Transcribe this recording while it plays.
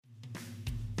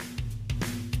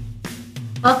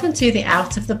Welcome to the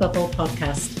Out of the Bubble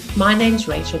podcast. My name's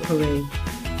Rachel Carew.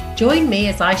 Join me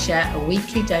as I share a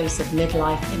weekly dose of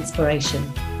midlife inspiration,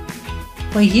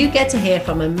 where you get to hear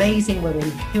from amazing women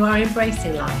who are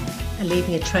embracing life and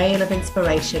leaving a trail of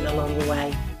inspiration along the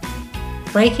way,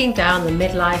 breaking down the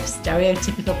midlife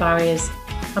stereotypical barriers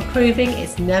and proving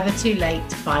it's never too late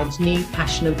to find new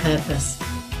passion and purpose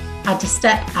and to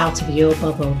step out of your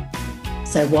bubble.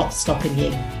 So what's stopping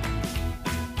you?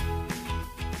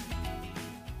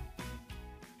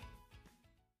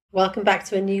 Welcome back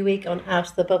to a new week on Out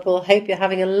of the Bubble. Hope you're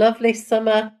having a lovely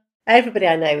summer. Everybody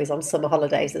I know is on summer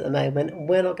holidays at the moment, and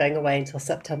we're not going away until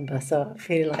September, so I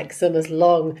feel like summer's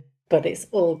long, but it's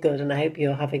all good, and I hope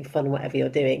you're having fun whatever you're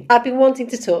doing. I've been wanting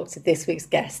to talk to this week's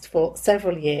guest for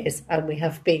several years, and we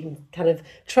have been kind of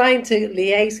trying to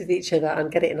liaise with each other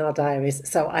and get it in our diaries,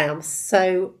 so I am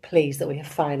so pleased that we have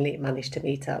finally managed to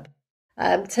meet up.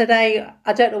 Today,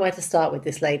 I don't know where to start with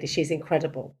this lady. She's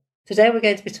incredible. Today we're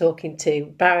going to be talking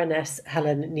to Baroness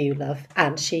Helen Newlove,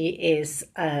 and she is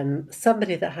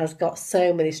somebody that has got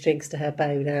so many strings to her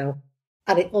bow now.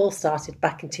 And it all started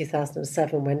back in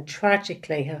 2007 when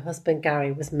tragically her husband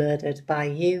Gary was murdered by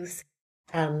youths,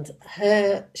 and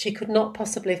she could not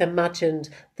possibly have imagined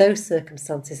those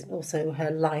circumstances and also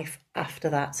her life after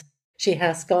that. She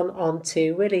has gone on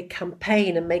to really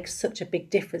campaign and make such a big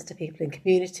difference to people in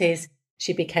communities.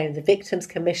 She became the Victims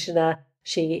Commissioner.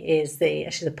 She's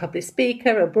a public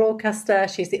speaker, a broadcaster.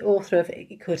 She's the author of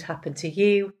It Could Happen to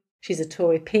You. She's a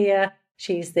Tory peer.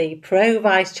 She's the Pro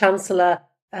Vice Chancellor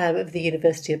of the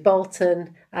University of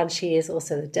Bolton, and she is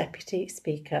also the Deputy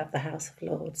Speaker of the House of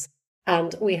Lords.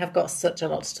 And we have got such a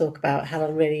lot to talk about.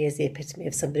 Helen really is the epitome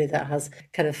of somebody that has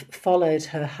kind of followed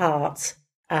her heart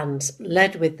and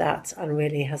led with that, and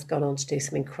really has gone on to do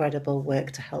some incredible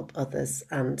work to help others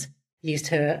and used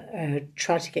her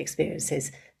tragic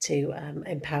experiences to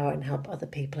empower and help other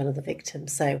people and other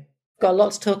victims. So got a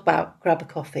lot to talk about. Grab a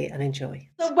coffee and enjoy.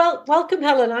 So, welcome,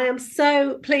 Helen. I am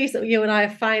so pleased that you and I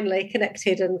have finally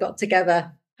connected and got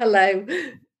together. Hello.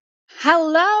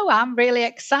 Hello, I'm really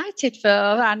excited for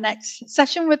our next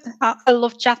session with I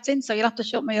love chatting, so you'll have to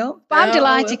shut me up. But I'm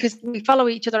delighted because we follow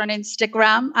each other on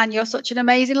Instagram and you're such an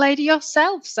amazing lady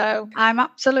yourself. So I'm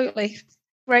absolutely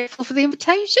grateful for the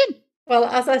invitation. Well,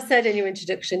 as I said in your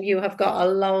introduction, you have got a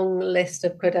long list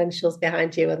of credentials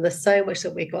behind you, and there's so much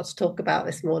that we've got to talk about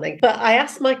this morning. But I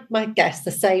asked my guests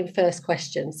the same first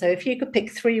question. So if you could pick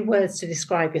 3 words to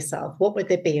describe yourself, what would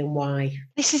they be and why?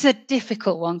 This is a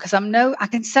difficult one because I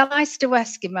can sell ice to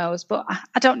Eskimos, but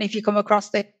I don't know if you come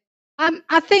across this.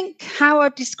 I think how I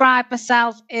describe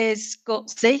myself is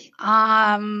gutsy.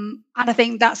 And I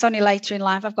think that's only later in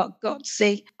life I've got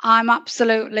gutsy. I'm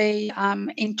absolutely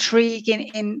intrigued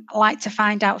in like to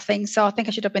find out things. So I think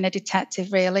I should have been a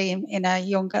detective really in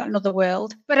another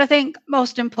world. But I think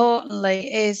most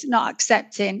importantly is not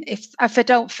accepting if I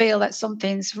don't feel that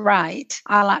something's right,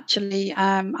 I'll actually,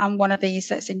 I'm one of these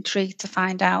that's intrigued to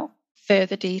find out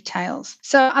further details.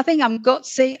 So I think I'm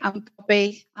gutsy, I'm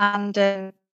gobby,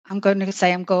 and I'm going to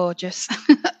say I'm gorgeous.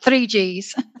 3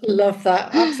 Gs. Love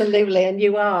that. Absolutely. And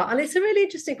you are. And it's a really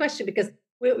interesting question because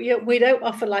we don't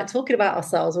often like talking about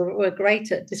ourselves. We're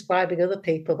great at describing other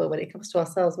people, but when it comes to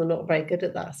ourselves, we're not very good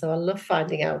at that. So I love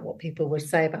finding out what people would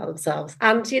say about themselves.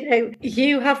 And,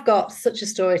 you have got such a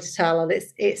story to tell, and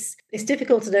it's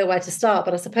difficult to know where to start,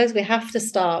 but I suppose we have to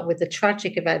start with the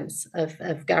tragic events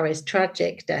of Gary's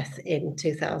tragic death in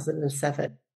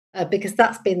 2007. Because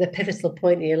that's been the pivotal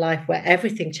point in your life where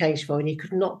everything changed for you, and you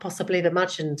could not possibly have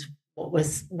imagined what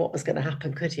was going to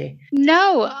happen, could you?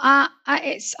 No,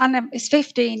 it's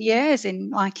 15 years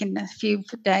in a few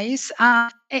days.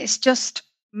 It's just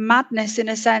madness in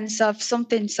a sense of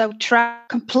something so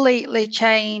completely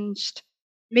changed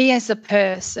me as a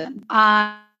person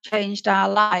and changed our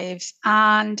lives,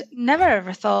 and never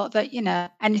ever thought that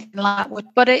anything like that would.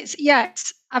 But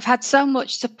I've had so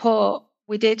much support.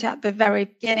 We did at the very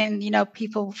beginning,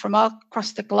 people from all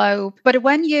across the globe. But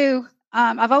when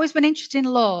I've always been interested in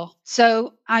law.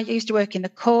 So I used to work in the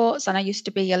courts and I used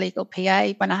to be a legal PA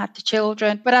when I had the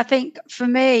children. But I think for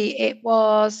me, it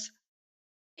was,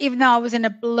 even though I was in a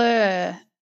blur,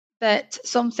 that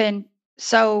something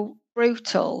so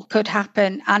brutal could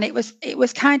happen. And it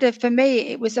was kind of, for me,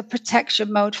 it was a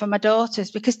protection mode for my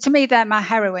daughters, because to me, they're my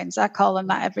heroines. I call them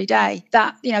that every day.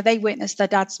 That, they witnessed their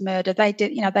dad's murder. They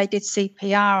did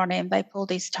CPR on him. They pulled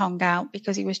his tongue out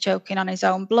because he was choking on his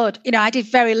own blood. I did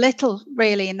very little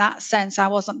really in that sense. I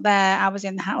wasn't there. I was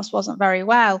in the house, wasn't very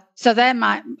well. So they're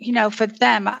for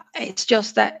them, it's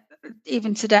just that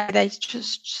even today they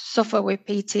just suffer with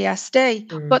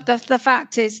PTSD. But the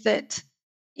fact is that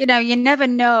you never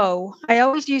know. I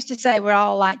always used to say we're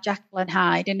all like Jekyll and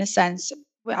Hyde in a sense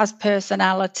as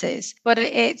personalities, but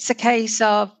it's a case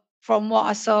of, from what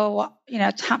I saw, what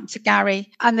happened to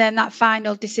Gary, and then that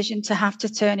final decision to have to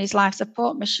turn his life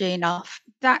support machine off,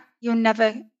 that you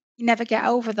never get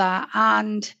over that.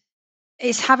 And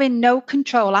it's having no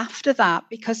control after that,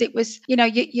 because it was,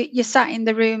 you sat in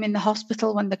the room in the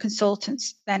hospital when the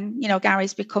consultants, then,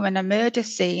 Gary's becoming a murder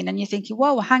scene, and you're thinking,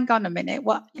 whoa, hang on a minute.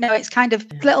 What, it's kind of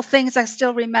little things I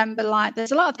still remember. Like,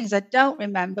 there's a lot of things I don't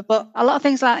remember, but a lot of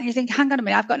things like, you think, hang on a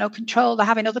minute, I've got no control. They're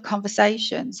having other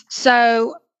conversations.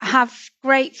 So I have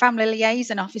great family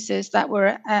liaison officers that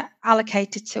were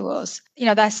allocated to us.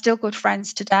 They're still good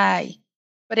friends today,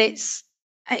 but it's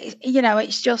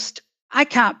just, I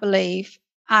can't believe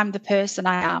I'm the person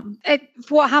I am.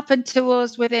 What happened to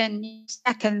us within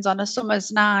seconds on a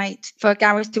summer's night for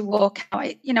Gary to walk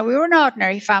out. We were an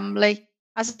ordinary family.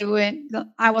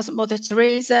 I wasn't Mother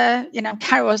Teresa.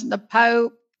 Gary wasn't the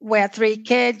Pope. We had 3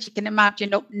 kids. You can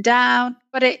imagine, up and down.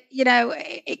 But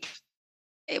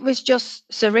it was just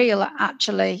surreal,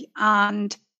 actually.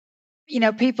 And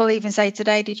people even say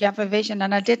today, did you have a vision?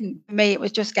 And I didn't. For me, it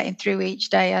was just getting through each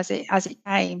day as it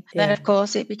came. Yeah. Then, of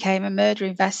course, it became a murder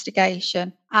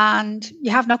investigation, and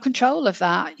you have no control of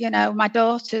that. My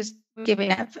daughters were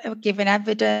giving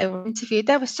evidence, they were interviewed.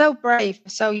 They were so brave,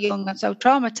 so young, and so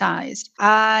traumatized.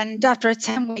 And after a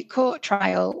 10-week court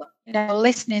trial,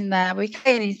 listening there, we can't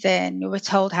anything. We were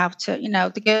told how to,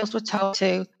 the girls were told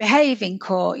to behave in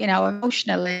court,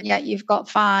 emotionally. Yet you've got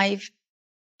 5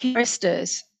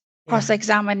 barristers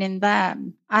cross-examining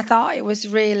them. I thought it was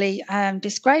really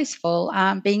disgraceful,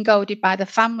 being goaded by the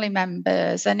family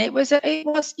members. And it was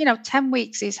 10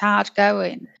 weeks is hard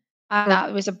going. And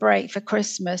that was a break for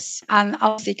Christmas. And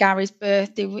obviously Gary's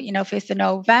birthday, 5th of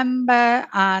November,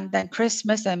 and then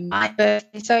Christmas and my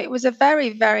birthday. So it was a very,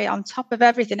 very, on top of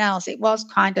everything else, it was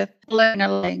kind of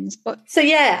learnings. But so,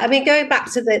 yeah, I mean, going back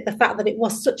to the fact that it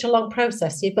was such a long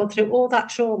process, you've gone through all that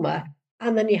trauma,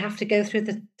 and then you have to go through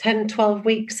the 10, 12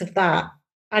 weeks of that,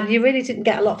 and you really didn't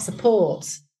get a lot of support.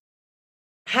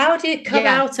 How do you come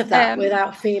out of that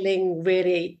without feeling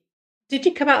really... Did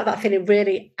you come out of that feeling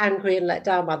really angry and let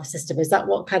down by the system? Is that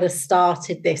what kind of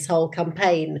started this whole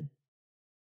campaign?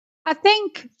 I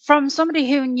think from somebody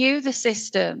who knew the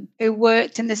system, who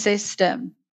worked in the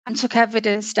system and took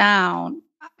evidence down,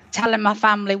 telling my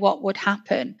family what would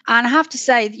happen. And I have to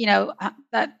say,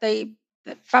 that the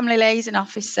family liaison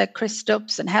officer, Chris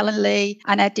Stubbs and Helen Lee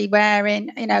and Eddie Waring,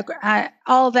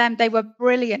 all of them, they were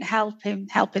brilliant helping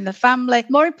the family.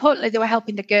 More importantly, they were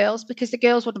helping the girls, because the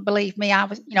girls wouldn't believe me. I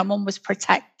was, Mum was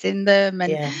protecting them.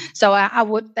 And so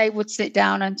they would sit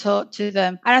down and talk to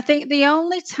them. And I think the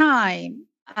only time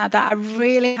that I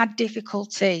really had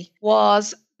difficulty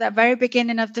was the very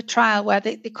beginning of the trial, where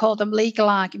they called them legal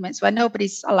arguments, where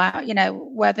nobody's allowed,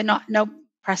 where they're not, no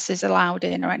press is allowed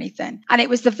in or anything. And it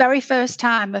was the very first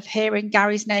time of hearing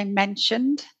Gary's name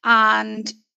mentioned.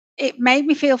 And it made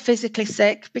me feel physically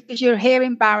sick, because you're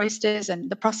hearing barristers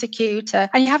and the prosecutor,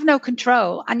 and you have no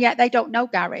control, and yet they don't know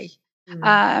Gary.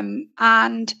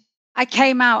 And I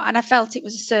came out and I felt it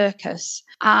was a circus,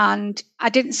 and I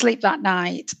didn't sleep that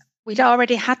night. We'd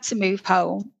already had to move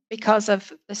home because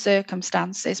of the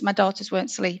circumstances. My daughters weren't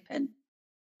sleeping.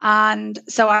 And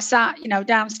so I sat,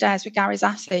 downstairs with Gary's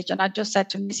Asage, and I just said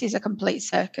to him, this is a complete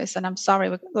circus, and I'm sorry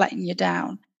we're letting you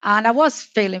down. And I was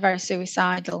feeling very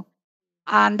suicidal.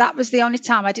 And that was the only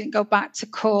time I didn't go back to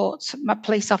court. My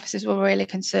police officers were really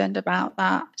concerned about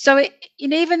that. So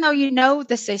even though you know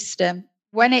the system,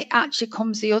 when it actually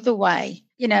comes the other way,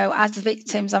 as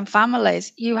victims and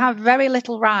families, you have very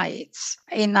little rights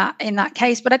in that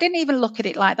case. But I didn't even look at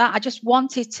it like that. I just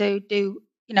wanted to do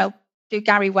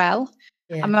Gary well.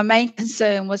 Yeah. And my main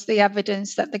concern was the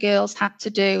evidence that the girls had to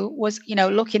do was,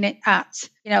 looking at,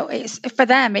 it's for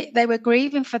them, they were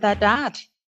grieving for their dad,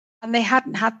 and they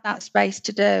hadn't had that space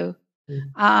to do.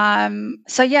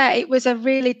 So yeah, it was a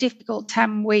really difficult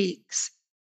 10 weeks,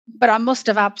 but I must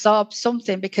have absorbed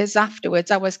something, because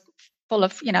afterwards I was full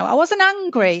of, I wasn't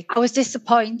angry. I was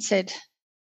disappointed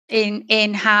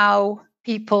in how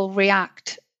people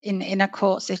react in a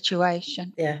court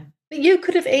situation. Yeah. But you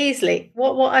could have easily,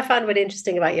 what I find really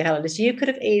interesting about you, Helen, is you could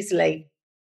have easily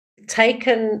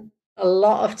taken a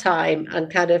lot of time and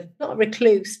kind of, not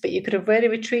recluse, but you could have really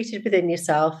retreated within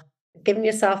yourself, given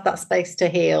yourself that space to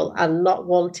heal, and not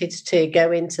wanted to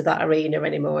go into that arena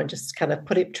anymore, and just kind of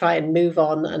try and move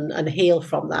on and heal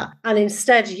from that. And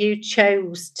instead you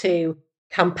chose to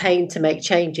campaign to make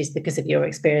changes because of your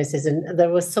experiences. And there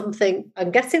was something,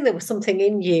 I'm guessing there was something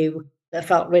in you that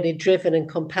felt really driven and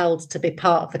compelled to be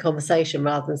part of the conversation,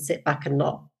 rather than sit back and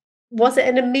not Was it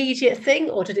an immediate thing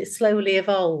or did it slowly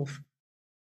evolve?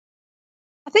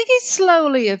 I think it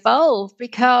slowly evolved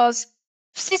because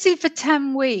sitting for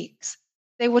 10 weeks,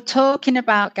 they were talking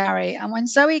about Gary. And when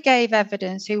Zoe gave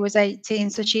evidence, who was 18,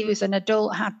 so she was an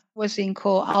adult, was in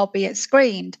court, albeit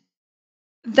screened,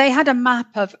 they had a map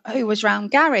of who was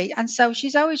around Gary. And so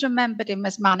she's always remembered him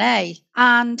as Man A.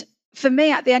 And for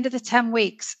me, at the end of the 10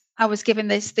 weeks, I was given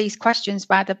these questions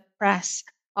by the press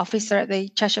officer at the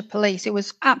Cheshire Police. It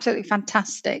was absolutely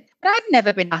fantastic. But I'd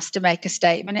never been asked to make a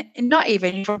statement, not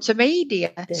even in front of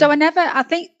media. Yeah. So I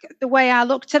think the way I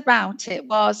looked about it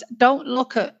was, don't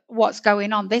look at what's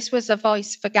going on. This was a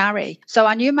voice for Gary. So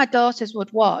I knew my daughters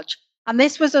would watch. And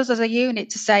this was us as a unit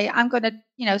to say, I'm going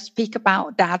to, speak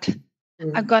about Dad.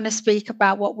 I'm going to speak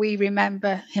about what we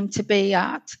remember him to be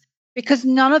at, because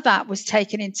none of that was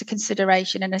taken into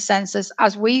consideration in a sense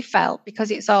as we felt, because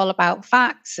it's all about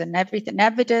facts and everything,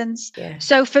 evidence. Yeah.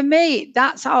 So for me,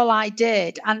 that's all I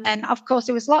did. And then, of course,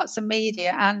 there was lots of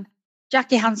media, and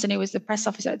Jackie Hansen, who was the press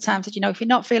officer at the time, said, if you're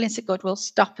not feeling so good, we'll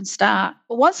stop and start.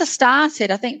 But once I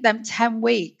started, I think them 10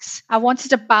 weeks, I wanted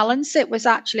to balance it was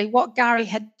actually what Gary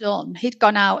had done. He'd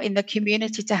gone out in the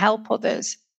community to help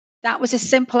others. That was as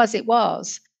simple as it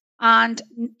was. And,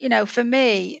 for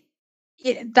me,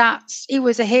 he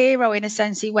was a hero in a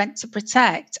sense. He went to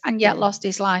protect and yet lost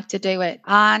his life to do it.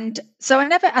 And so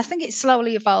I think it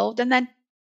slowly evolved. And then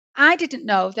I didn't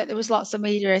know that there was lots of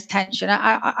media attention.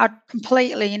 I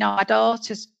completely, my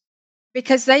daughters,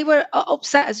 because they were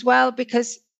upset as well,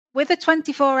 because with the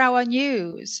 24-hour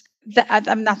news,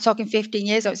 I'm not talking 15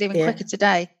 years ago, it's even quicker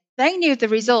today, they knew the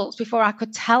results before I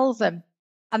could tell them.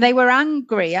 And they were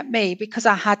angry at me because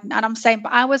I hadn't. And I'm saying,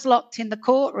 but I was locked in the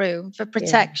courtroom for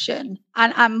protection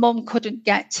and Mum couldn't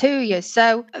get to you.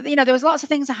 So, there was lots of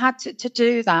things I had to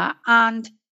do that. And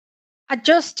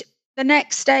the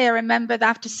next day, I remember that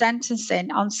after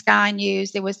sentencing on Sky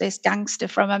News, there was this gangster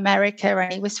from America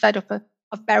and he was fed up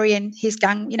of burying his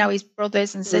gang, his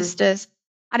brothers and sisters.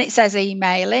 And it says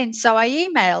email in. So I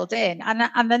emailed in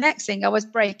and the next thing I was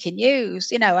breaking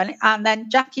news, and then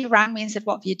Jackie rang me and said,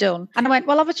 what have you done? And I went,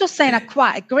 well, I was just saying I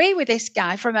quite agree with this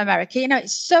guy from America.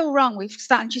 It's so wrong. We've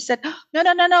started. And she said,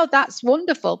 no, that's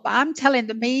wonderful. But I'm telling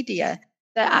the media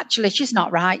that actually she's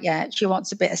not right yet. She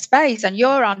wants a bit of space. And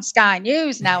you're on Sky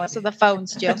News now. So the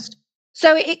phone's just.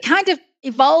 So it kind of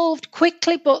evolved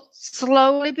quickly, but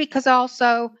slowly, because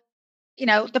also,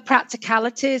 the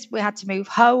practicalities, we had to move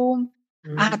home.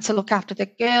 I had to look after the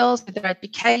girls with their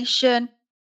education.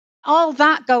 All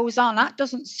that goes on. That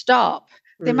doesn't stop.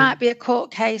 There might be a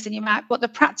court case but the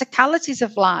practicalities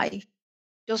of life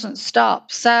doesn't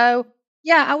stop. So,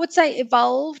 I would say it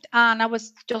evolved. And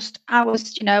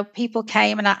people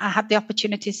came and I had the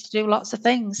opportunities to do lots of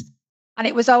things. And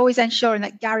it was always ensuring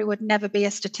that Gary would never be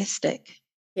a statistic.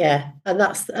 Yeah. And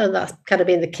that's kind of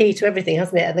been the key to everything,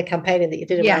 hasn't it? And the campaigning that you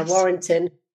did around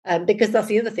Warrington. Because that's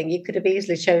the other thing. You could have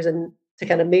easily chosen to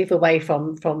kind of move away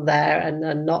from there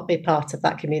and not be part of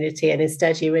that community. And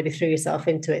instead you really threw yourself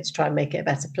into it to try and make it a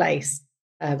better place,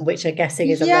 which I'm guessing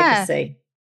is a legacy.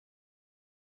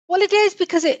 Well, it is,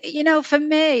 because for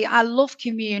me, I love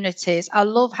communities. I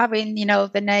love having,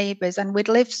 the neighbours, and we'd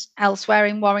lived elsewhere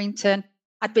in Warrington.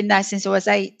 I'd been there since I was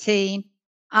 18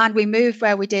 and we moved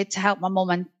where we did to help my mum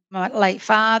and my late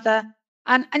father.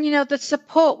 And the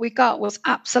support we got was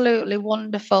absolutely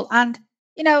wonderful. And,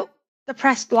 the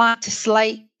press liked to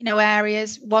slate,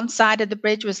 areas. One side of the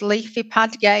bridge was leafy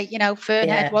Padgate,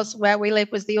 Fernhead was where we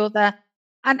lived, was the other.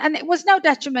 And it was no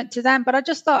detriment to them. But I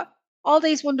just thought all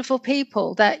these wonderful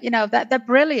people that, that they're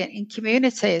brilliant in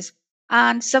communities.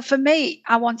 And so for me,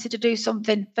 I wanted to do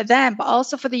something for them, but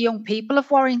also for the young people of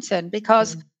Warrington,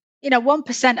 because,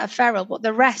 1% are feral, but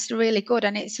the rest are really good.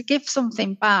 And it's to give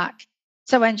something back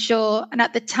to ensure. And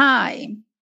at the time,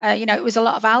 it was a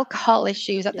lot of alcohol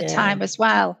issues at the time as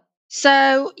well.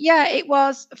 So, it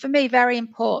was, for me, very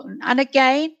important. And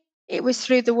again, it was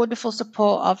through the wonderful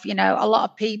support of, a lot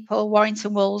of people,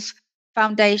 Warrington Wolves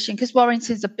Foundation, because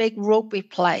Warrington's a big rugby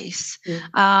place. And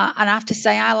I have to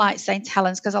say, I like St.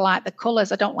 Helens because I like the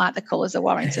colours. I don't like the colours of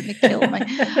Warrington. They kill me.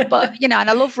 But, and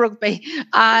I love rugby.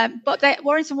 But the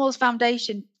Warrington Wolves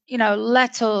Foundation,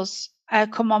 let us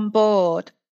come on board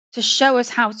to show us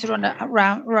how to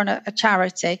run a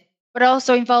charity, but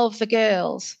also involve the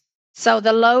girls. So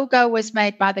the logo was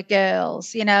made by the girls,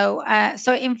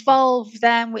 so it involved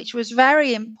them, which was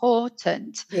very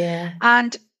important. Yeah.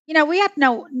 And, we had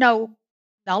no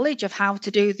knowledge of how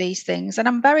to do these things. And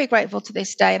I'm very grateful to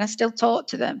this day. And I still talk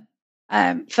to them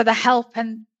for the help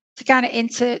and to kind of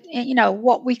into,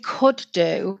 what we could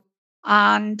do.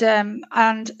 And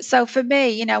so for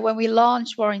me, when we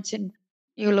launched Warrington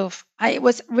New Love, it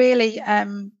was really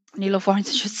New Love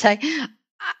Warrington, I should say.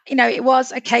 It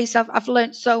was a case of I've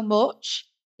learned so much,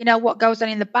 what goes on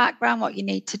in the background, what you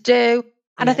need to do.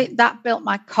 And I think that built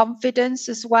my confidence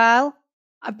as well.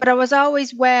 But I was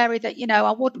always wary that,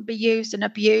 I wouldn't be used and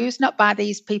abused, not by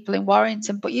these people in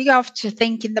Warrington, but you have to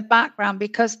think in the background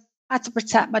because I had to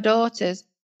protect my daughters.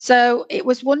 So it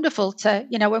was wonderful to,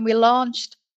 when we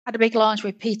had a big launch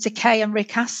with Peter Kay and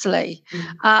Rick Astley,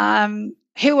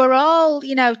 who were all,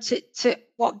 to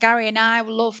what Gary and I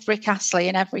loved Rick Astley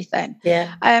and everything.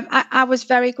 Yeah. I was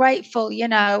very grateful,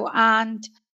 and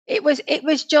it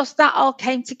was just that all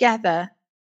came together.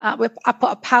 I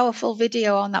put a powerful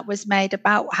video on that was made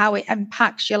about how it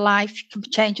impacts your life. You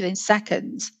can change within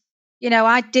seconds.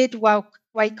 I did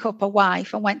wake up a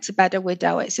wife and went to bed a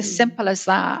widow. It's as simple as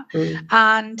that.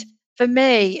 And for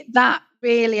me, that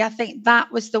really, I think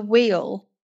that was the wheel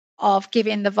of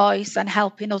giving the voice and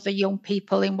helping other young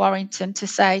people in Warrington to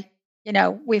say,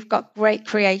 we've got great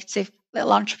creative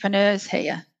little entrepreneurs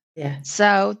here. Yeah.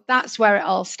 So that's where it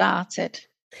all started.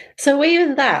 So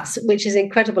even that, which is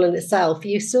incredible in itself,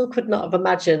 you still could not have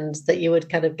imagined that you would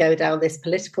kind of go down this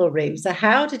political route. So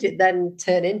how did it then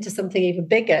turn into something even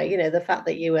bigger? The fact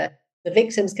that you were the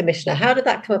Victims Commissioner, how did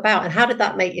that come about and how did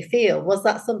that make you feel? Was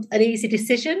that an easy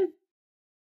decision?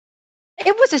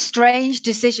 It was a strange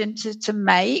decision to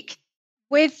make.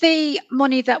 With the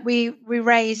money that we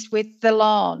raised with the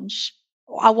launch,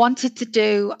 I wanted to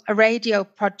do a radio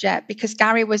project because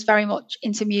Gary was very much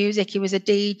into music. He was a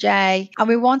DJ, and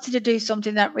we wanted to do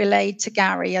something that related to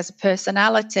Gary as a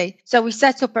personality. So we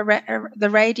set up the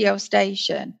radio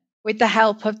station with the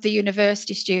help of the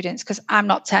university students, because I'm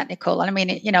not technical. And I mean,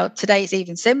 today it's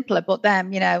even simpler, but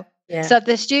them, Yeah. So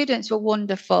the students were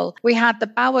wonderful. We had the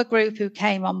Bauer Group who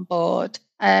came on board.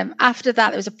 After that,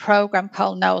 there was a program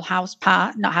called Noel House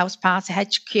Party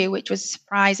HQ, which was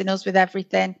surprising us with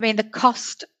everything. I mean, the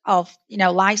cost of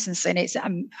licensing is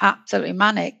absolutely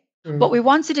manic. But we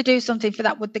wanted to do something for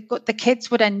that the kids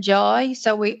would enjoy.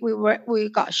 So we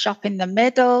got a shop in the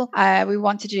middle. We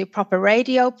wanted to do proper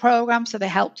radio programs, so they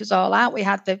helped us all out. We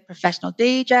had the professional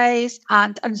DJs,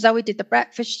 and Zoe did the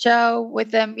breakfast show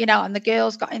with them, and the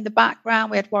girls got in the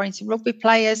background. We had Warrington rugby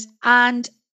players, and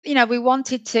we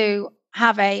wanted to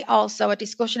have also a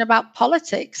discussion about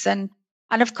politics, and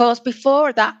of course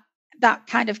before that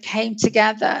kind of came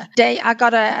together. I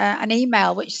got an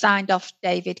email which signed off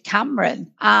David Cameron,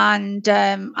 and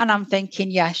I'm thinking,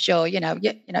 yeah, sure, you're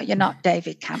not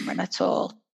David Cameron at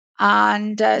all.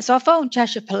 And so I phoned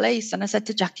Cheshire Police and I said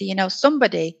to Jackie,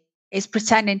 somebody is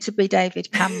pretending to be David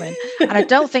Cameron. And I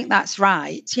don't think that's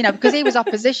right, because he was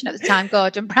opposition at the time.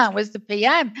 Gordon Brown was the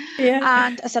PM. Yeah.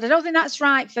 And I said, I don't think that's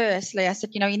right, firstly. I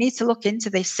said, you need to look into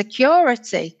this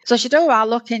security. So she said, I'll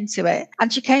look into it.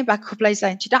 And she came back a couple of days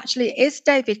later and she actually is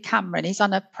David Cameron. He's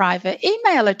on a private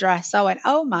email address. I went,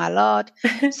 oh my Lord.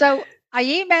 So I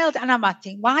emailed and I'm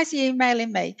thinking, why is he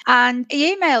emailing me? And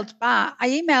he emailed back. I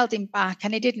emailed him back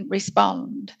and he didn't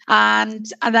respond.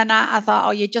 And then I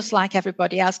thought, you're just like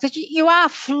everybody else, because you are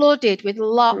flooded with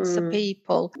lots of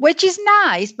people, which is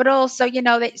nice, but also, you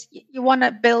want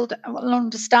to build and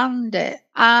understand it.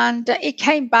 And he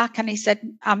came back and he said,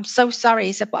 I'm so sorry.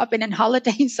 He said, but I've been on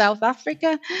holiday in South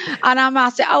Africa. And I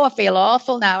said, I feel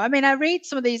awful now. I mean, I read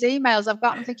some of these emails I've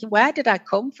got and thinking, where did I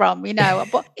come from?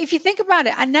 But if you think about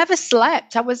it, I never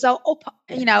slept. I was up,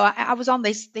 I was on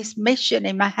this mission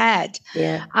in my head.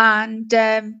 Yeah. And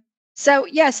so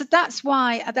that's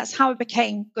how I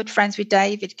became good friends with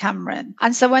David Cameron.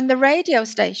 And so when the radio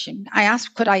station, I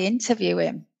asked, could I interview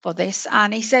him for this?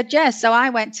 And he said yes. So I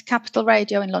went to Capital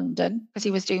Radio in London because he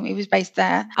was based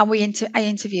there, and I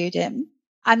interviewed him.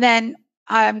 And then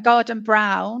Gordon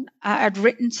Brown had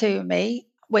written to me,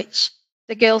 which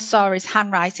the girls saw his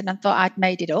handwriting and thought I'd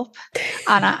made it up.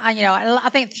 And I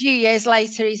think a few years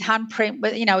later, his handprint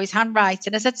with his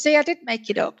handwriting. I said, see, I didn't make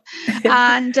it up.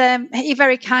 And he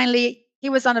very kindly, he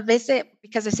was on a visit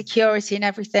because of security and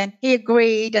everything. He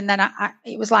agreed, and then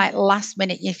it was like last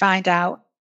minute you find out.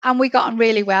 And we got on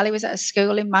really well. He was at a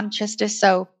school in Manchester.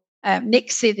 So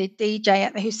Nixie, the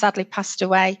DJ who sadly passed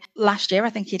away last year, I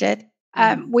think he did.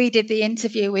 We did the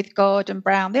interview with Gordon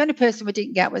Brown. The only person we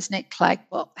didn't get was Nick Clegg,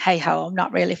 but hey ho, I'm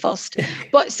not really fussed.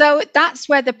 But so that's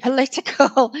where the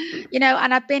political,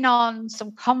 and I've been on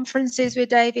some conferences with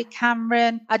David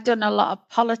Cameron. I'd done a lot of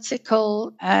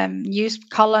political news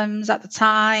columns at the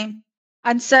time.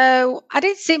 And so I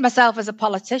didn't see myself as a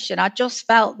politician. I just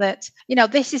felt that,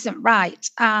 this isn't right.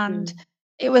 And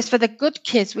it was for the good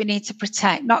kids we need to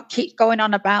protect, not keep going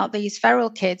on about these feral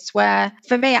kids where,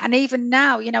 for me, and even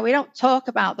now, we don't talk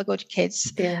about the good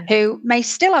kids who may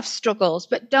still have struggles,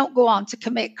 but don't go on to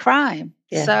commit crime.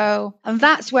 Yeah. So, and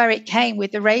that's where it came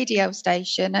with the radio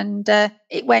station, and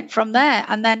it went from there.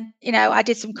 And then, I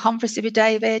did some conferencing with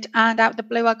David, and out of the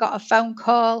blue, I got a phone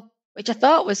call, which I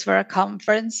thought was for a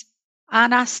conference,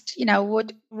 and asked,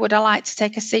 would I like to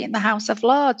take a seat in the House of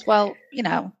Lords? Well,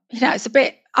 it's a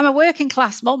bit, I'm a working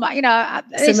class mum,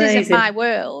 this isn't my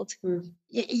world.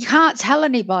 You can't tell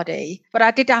anybody, but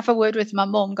I did have a word with my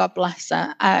mum, God bless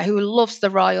her, who loves the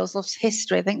royals, loves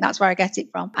history. I think that's where I get it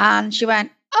from. And she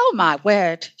went, oh my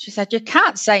word. She said, you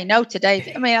can't say no to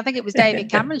David. I mean, I think it was David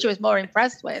Cameron she was more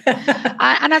impressed with.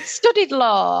 And I'd studied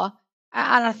law.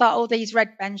 And I thought, these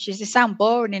red benches, they sound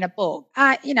boring in a book.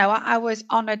 I was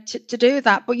honoured to do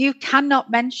that, but you cannot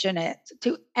mention it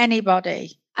to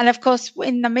anybody. And of course,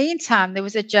 in the meantime, there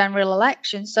was a general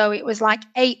election. So it was like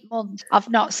 8 months of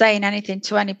not saying anything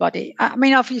to anybody. I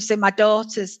mean, obviously my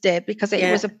daughters did, because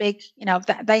it was a big,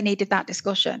 they needed that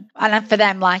discussion. And then for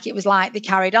them, it was like they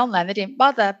carried on then, they didn't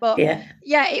bother. But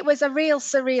it was a real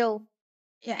surreal.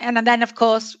 Yeah. And then, of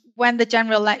course, when the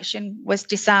general election was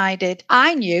decided,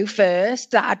 I knew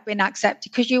first that I'd been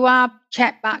accepted, because you are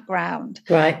checked background,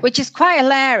 right? Which is quite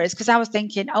hilarious, because I was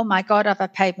thinking, oh my God, have I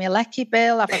paid my Lecky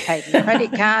bill? Have I paid my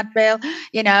credit card bill?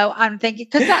 I'm thinking,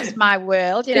 because that's my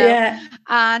world, Yeah.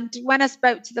 And when I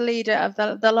spoke to the leader of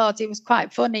the Lords, he was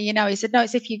quite funny, he said, no,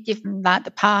 it's if you give them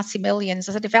the party millions.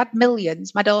 I said, if I had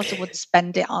millions, my daughter would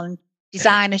spend it on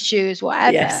designer shoes,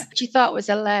 whatever. Yes. She thought was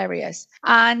hilarious.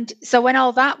 And so when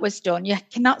all that was done, you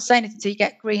cannot say anything until you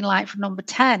get green light from number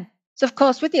 10. So, of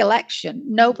course, with the election,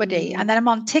 nobody. And then I'm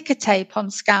on ticker tape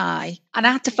on Sky. And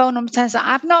I had to phone number 10 and say,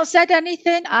 I've not said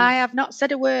anything. I have not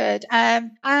said a word.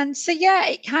 And so,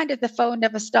 it kind of, the phone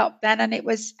never stopped then. And it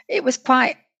was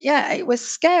quite, it was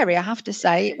scary, I have to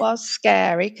say. It was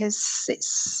scary, because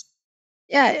it's,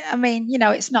 I mean,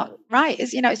 it's not right.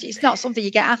 It's not something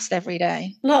you get asked every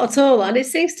day. Not at all. And it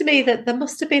seems to me that there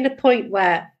must have been a point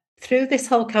where, through this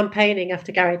whole campaigning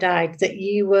after Gary died, that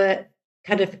you were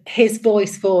kind of his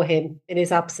voice for him in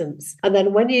his absence. And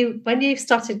then when you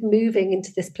started moving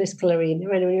into this political arena,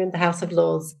 when you were in the House of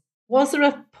Lords, was there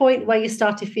a point where you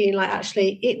started feeling like,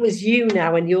 actually, it was you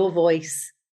now and your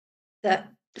voice that...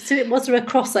 So was there a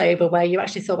crossover where you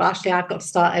actually thought, well, actually, I've got to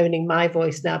start owning my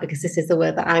voice now, because this is the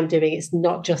work that I'm doing. It's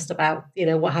not just about,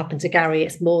 what happened to Gary.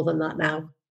 It's more than that now.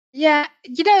 Yeah,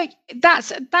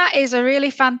 that is a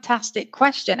really fantastic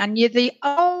question. And you're the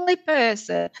only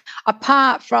person,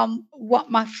 apart from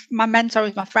what my mentor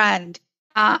is, my friend,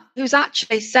 who's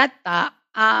actually said that.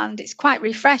 And it's quite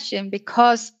refreshing,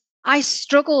 because I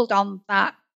struggled on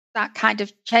that kind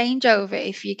of changeover,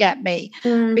 if you get me,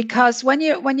 because when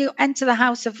you enter the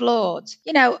House of Lords,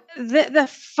 they're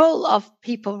full of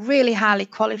people really highly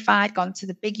qualified, gone to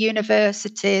the big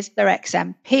universities, they're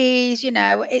ex-MPs,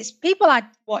 it's people I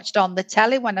watched on the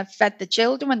telly when I fed the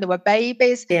children when they were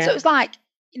babies. So it was like,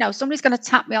 somebody's going to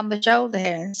tap me on the shoulder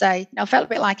here and say, I felt a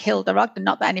bit like Hilda Ogden,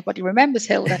 not that anybody remembers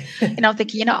Hilda,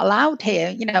 thinking you're not allowed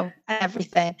here, and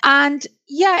everything. And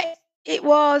it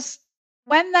was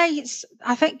when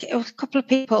I think it was a couple of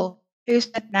people who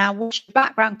said, now, what's your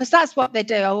background? Because that's what they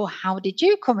do. Oh, how did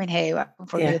you come in here? I come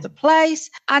from the other place.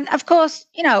 And of course,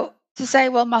 to say,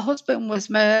 well, my husband was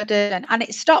murdered, and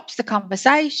it stops the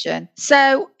conversation.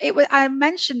 So I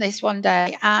mentioned this one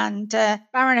day, and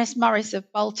Baroness Morris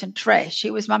of Bolton Trish,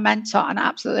 who was my mentor, and I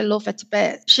absolutely love her to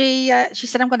bits. She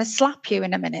said, I'm going to slap you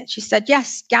in a minute. She said,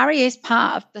 yes, Gary is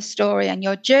part of the story and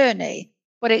your journey,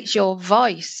 but it's your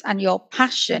voice and your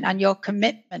passion and your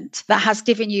commitment that has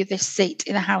given you this seat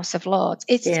in the House of Lords.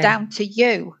 It's down to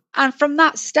you. And from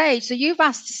that stage, so you've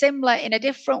asked similar in a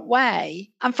different way.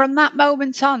 And from that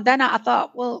moment on, then I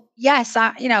thought, well, yes,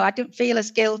 I didn't feel as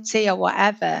guilty or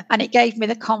whatever. And it gave me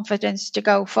the confidence to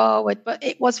go forward. But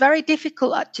it was very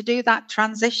difficult to do that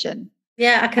transition.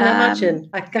 Yeah, I can imagine.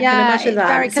 I can imagine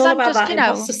that. It's all about that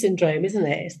imposter syndrome, isn't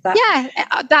it? It's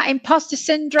that... that imposter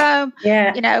syndrome.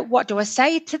 Yeah. What do I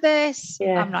say to this?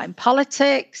 Yeah. I'm not in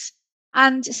politics.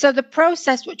 And so the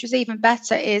process, which was even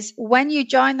better, is when you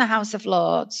join the House of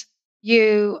Lords,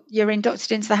 you're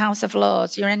inducted into the House of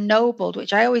Lords. You're ennobled,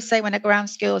 which I always say when I go around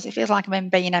schools, it feels like I'm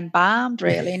being embalmed,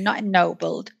 really, not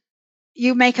ennobled.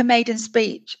 You make a maiden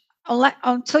speech.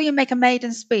 until you make a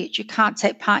maiden speech, you can't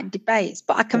take part in debates,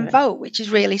 but I can Right. vote, which is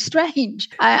really strange.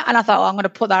 And I thought, I'm going to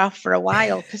put that off for a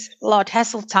while because Lord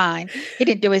Heseltine, he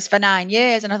didn't do his for 9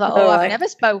 years. And I thought, I've never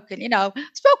spoken,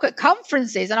 spoke at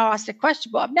conferences and I asked a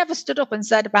question, but I've never stood up and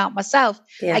said about myself.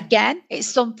 Yeah. Again, it's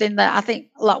something that I think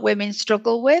a lot of women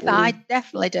struggle with. I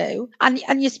definitely do.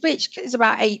 And your speech is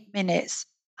about 8 minutes.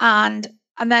 And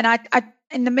then I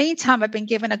in the meantime, I've been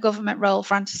given a government role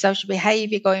for antisocial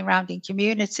behaviour going around in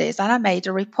communities, and I made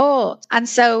a report. And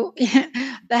so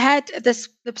the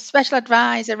special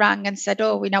advisor rang and said,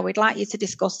 we'd like you to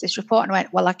discuss this report. And I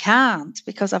went, well, I can't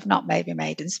because I've not made my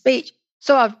maiden speech.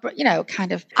 So I've,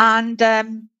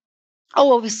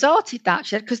 we sorted that,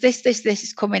 because this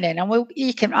is coming in, and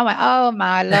I went, oh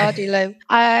my lordy Lou.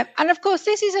 And of course,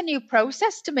 this is a new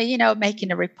process to me, making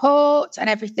a report and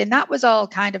everything. That was all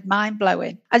kind of mind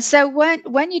blowing. And so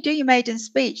when you do your maiden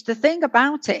speech, the thing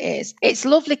about it is, it's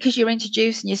lovely because you're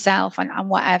introducing yourself and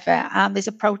whatever. And there's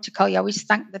a protocol. You always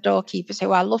thank the doorkeepers,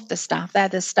 who I love the staff. They're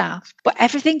the staff. But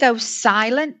everything goes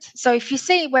silent. So if you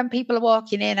see when people are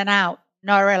walking in and out,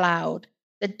 not allowed,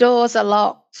 the doors are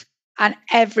locked, and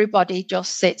everybody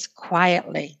just sits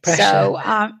quietly. Pressure. So,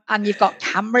 and you've got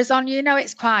cameras on,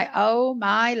 it's quite, oh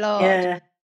my Lord. Yeah.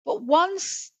 But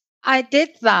once I did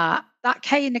that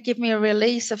kind of gave me a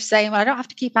release of saying, well, I don't have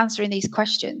to keep answering these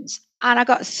questions. And I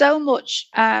got so much,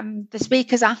 the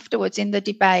speakers afterwards in the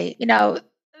debate,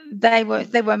 they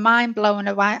were mind blown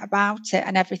away about it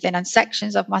and everything. And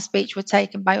sections of my speech were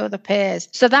taken by other peers.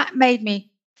 So that made me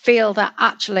feel that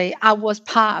actually I was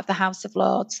part of the House of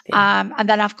Lords. Yeah. And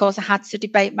then, of course, I had to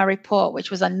debate my report, which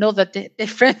was another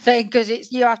different thing,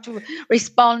 because you have to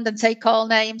respond and take all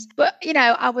names. But,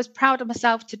 I was proud of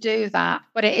myself to do that.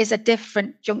 But it is a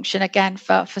different junction again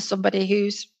for somebody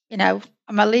who's,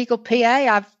 I'm a legal PA.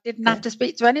 I didn't have to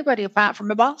speak to anybody apart from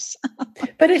my boss.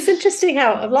 But it's interesting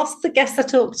how lots of the guests I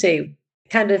talk to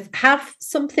kind of have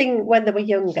something when they were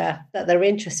younger that they're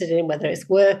interested in, whether it's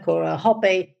work or a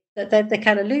hobby, that they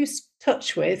kind of lose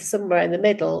touch with somewhere in the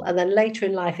middle, and then later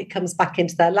in life it comes back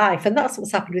into their life. And that's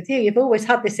what's happened with you. You've always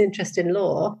had this interest in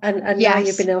law, and yes. Now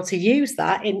you've been able to use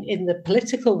that in the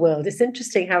political world. It's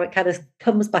interesting how it kind of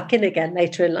comes back in again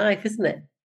later in life, isn't it?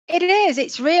 It is.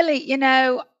 It's really,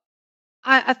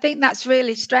 I think that's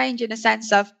really strange in a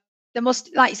sense of, there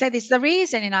must, like you say, there's the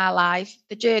reason in our life,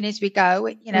 the journeys we go,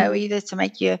 either to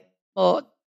make you, or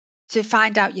to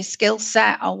find out your skill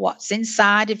set or what's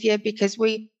inside of you, because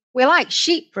we're like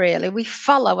sheep, really. We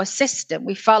follow a system,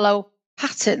 we follow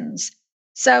patterns.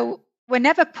 So we're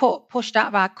never pushed out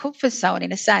of our comfort zone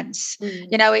in a sense.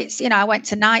 I went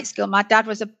to night school. My dad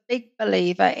was a big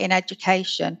believer in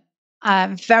education,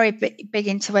 very big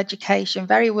into education,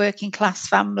 very working class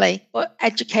family, but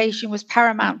education was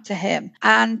paramount to him.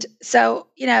 And so,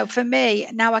 for me,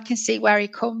 now I can see where he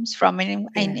comes from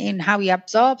in how he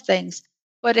absorbed things.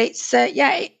 But it's,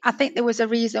 I think there was a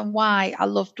reason why I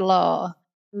loved law.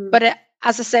 But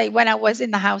as I say, when I was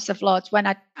in the House of Lords, when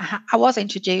I was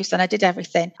introduced and I did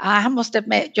everything, I must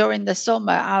admit, during the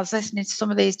summer, I was listening to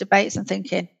some of these debates and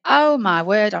thinking, oh my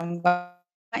word, I'm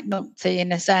quite numpty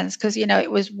in a sense, because,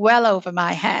 it was well over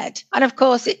my head. And of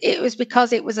course, it was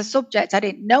because it was a subject I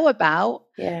didn't know about.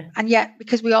 Yeah. And yet,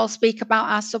 because we all speak about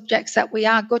our subjects that we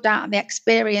are good at and the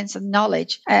experience and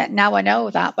knowledge, now I know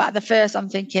that. But at the first, I'm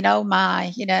thinking, oh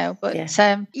my, but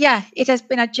it has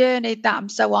been a journey that I'm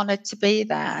so honoured to be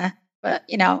there. But,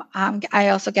 I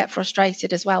also get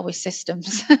frustrated as well with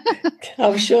systems.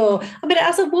 I'm sure. I mean,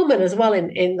 as a woman as well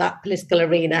in that political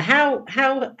arena, how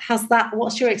has that,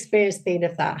 what's your experience been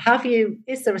of that?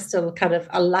 Is there still kind of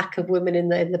a lack of women in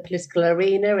the political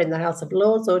arena, in the House of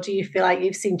Lords, or do you feel like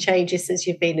you've seen changes since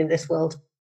you've been in this world?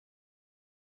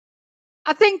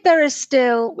 I think there is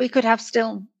still, we could have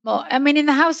still more. I mean, in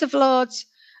the House of Lords,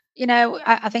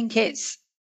 I think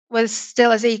was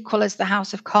still as equal as the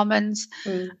House of Commons.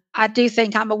 I do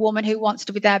think I'm a woman who wants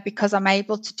to be there because I'm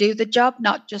able to do the job,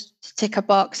 not just to tick a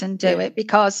box and do it,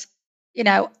 because,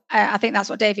 I think that's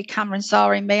what David Cameron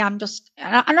saw in me. And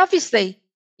obviously,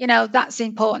 that's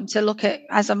important to look at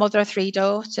as a mother of 3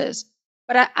 daughters.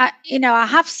 But I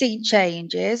have seen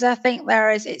changes. I think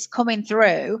it's coming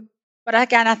through. But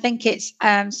again, I think it's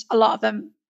a lot of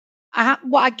them.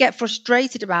 What I get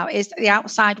frustrated about is that the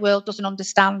outside world doesn't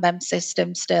understand them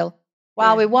systems still.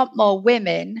 While we want more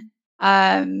women,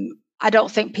 I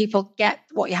don't think people get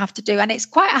what you have to do. And it's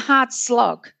quite a hard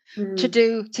slog to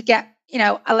get,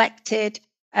 elected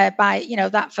by,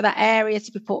 that for that area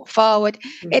to be put forward.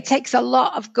 It takes a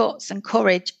lot of guts and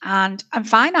courage and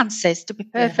finances, to be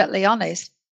perfectly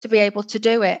honest, to be able to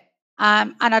do it.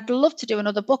 And I'd love to do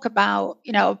another book about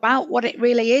what it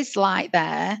really is like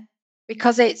there.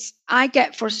 because I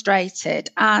get frustrated,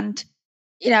 and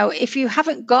if you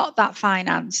haven't got that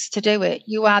finance to do it,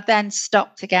 you are then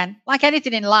stopped again. Like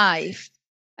anything in life,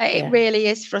 it really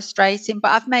is frustrating.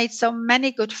 But I've made so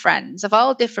many good friends of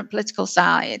all different political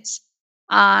sides,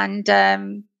 and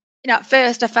at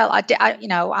first I felt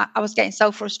I was getting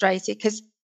so frustrated because,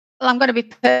 well, I'm going to be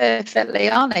perfectly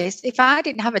honest. If I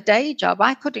didn't have a day job,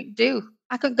 I couldn't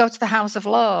go to the House of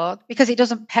Lords because it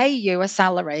doesn't pay you a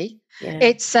salary. Yeah.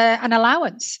 It's an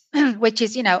allowance, which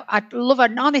is, I'd love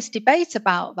an honest debate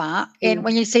about that.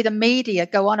 When you see the media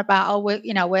go on about,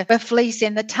 we're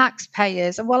fleecing the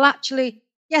taxpayers. And well, actually,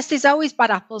 yes, there's always bad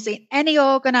apples in any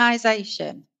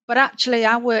organisation. But actually,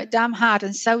 I work damn hard,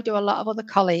 and so do a lot of other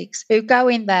colleagues who go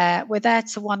in there. We're there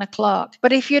till 1 o'clock.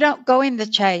 But if you don't go in the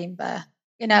chamber,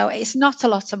 it's not a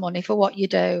lot of money for what you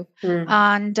do.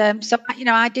 And so,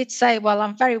 I did say, well,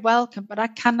 I'm very welcome, but I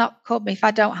cannot come if I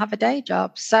don't have a day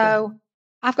job. So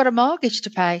I've got a mortgage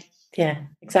to pay. Yeah,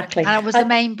 exactly. And I was the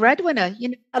main breadwinner.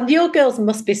 And your girls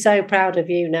must be so proud of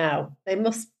you now. They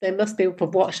must be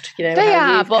watched, They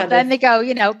are, but then they go,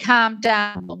 calm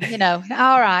down,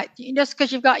 all right. Just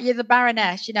because you're the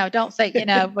Baroness, don't think,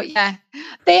 but yeah,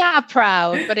 they are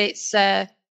proud, but it's,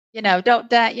 don't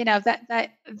dare,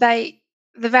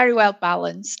 they're very well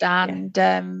balanced, and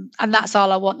that's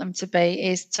all I want them to be,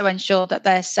 is to ensure that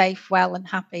they're safe, well, and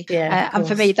happy. And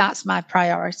for me, that's my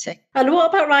priority. And what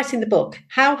about writing the book?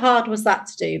 How hard was that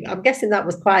to do? I'm guessing that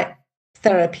was quite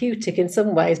therapeutic in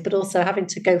some ways, but also having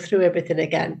to go through everything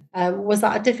again. Was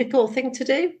that a difficult thing to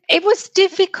do? It was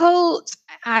difficult.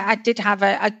 I did have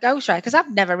a ghostwriter, because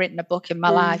I've never written a book in my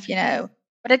life,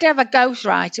 But I did have a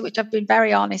ghostwriter, which I've been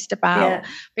very honest about,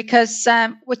 because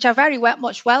which I very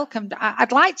much welcomed.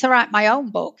 I'd like to write my own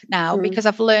book now, because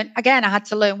I've learned, again, I had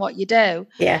to learn what you do.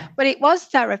 Yeah. But it was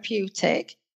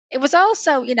therapeutic. It was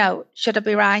also, should I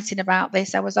be writing about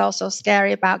this? I was also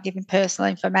scary about giving personal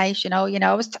information.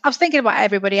 I was thinking about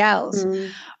everybody else.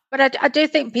 But I do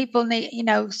think people need,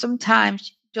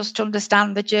 sometimes just to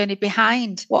understand the journey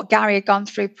behind what Gary had gone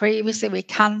through previously with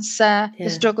cancer, the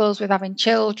struggles with having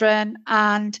children.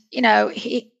 And,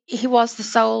 he was the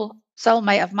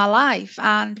soulmate of my life,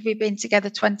 and we've been together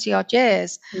 20 odd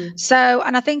years. So,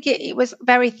 and I think it was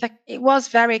very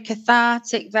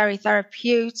cathartic, very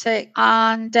therapeutic.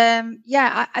 And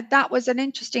that was an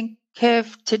interesting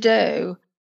curve to do.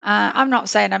 I'm not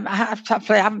saying I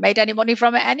haven't made any money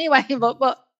from it anyway,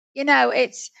 but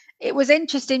it was an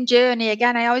interesting journey.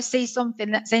 Again, I always see something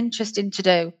that's interesting to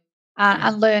do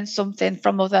and learn something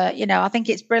from other, I think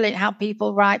it's brilliant how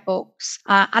people write books.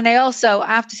 And I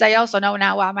have to say, I also know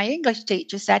now why my English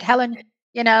teacher said, Helen,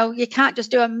 you can't just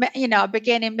do a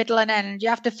beginning, middle and end. You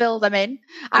have to fill them in.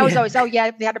 I was always,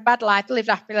 they had a bad life, they lived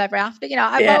happily ever after.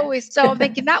 I'm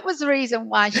thinking that was the reason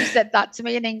why she said that to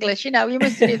me in English. You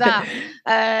must do that.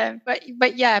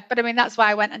 But I mean, that's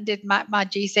why I went and did my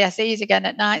GCSEs again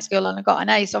at night school, and I got an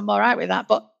A, so I'm all right with that.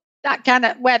 But that kind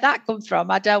of, where that comes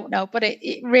from, I don't know, but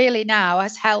it really now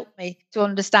has helped me to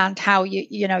understand how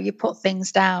you put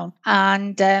things down.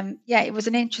 And it was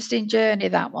an interesting journey,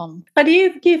 that one. And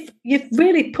you've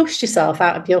really pushed yourself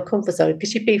out of your comfort zone,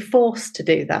 because you've been forced to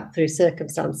do that through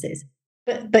circumstances,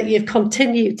 but you've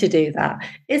continued to do that.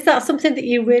 Is that something that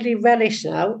you really relish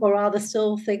now, or are there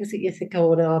still things that you think,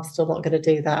 oh no, I'm still not going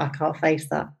to do that, I can't face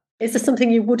that? Is there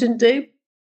something you wouldn't do?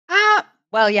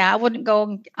 Well, I wouldn't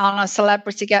go on a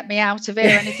celebrity get me out of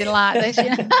here or anything like this.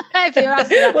 If you're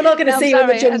asking that. We're not going to see you in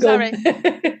the jungle.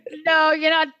 No,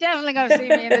 you're not definitely going to see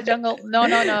me in the jungle. No.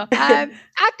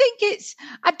 I think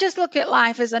I just look at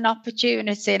life as an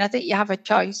opportunity, and I think you have a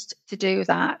choice to do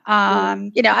that.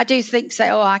 I do think,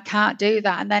 I can't do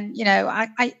that. And then,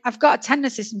 I've got a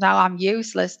tendency sometimes, I'm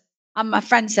useless. And my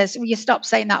friend says, well, you stop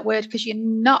saying that word because you're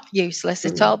not useless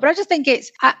at all. But I just think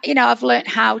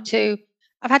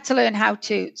I've had to learn how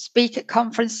to speak at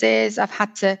conferences. I've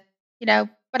had to,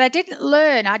 but I didn't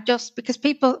learn. Because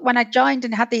people, when I joined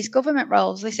and had these government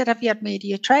roles, they said, have you had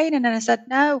media training? And I said,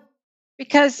 no,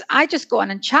 because I just go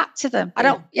on and chat to them. I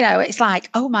don't, it's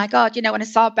like, oh my God, when I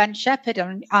saw Ben Shepherd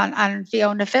and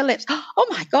Fiona Phillips, oh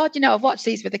my God, I've watched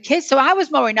these with the kids. So I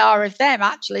was more in awe of them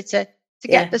actually to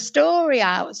get the story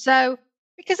out. So,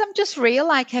 because I'm just real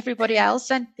like everybody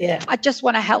else, and I just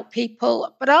want to help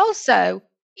people, but also,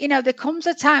 there comes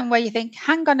a time where you think,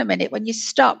 hang on a minute, when you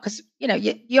stop, because,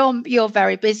 you're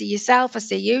very busy yourself. I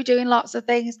see you doing lots of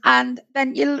things. And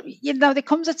then, there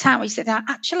comes a time where you say,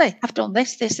 actually, I've done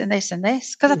this, this and this and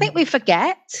this. Because I think we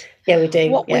forget we do.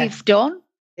 What we've done,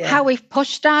 how we've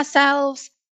pushed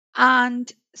ourselves.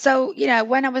 And so,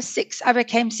 when I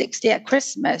became 60 at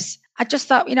Christmas, I just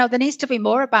thought, there needs to be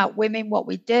more about women, what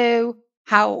we do,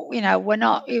 how,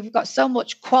 we've got so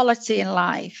much quality in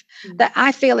life that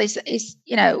I feel is,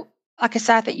 like I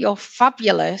said, I think you're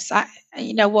fabulous.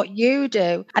 What you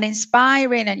do and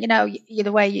inspiring, and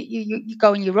the way you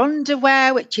go in your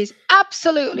underwear, which is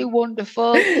absolutely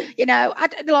wonderful.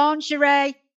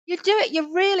 Lingerie, you do it.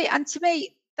 You really, and to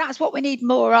me, that's what we need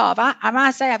more of. I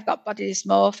might say I've got body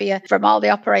dysmorphia from all the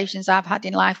operations I've had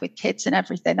in life with kids and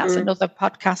everything. That's another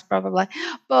podcast probably.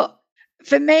 But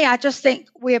for me, I just think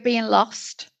we're being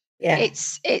lost. Yeah.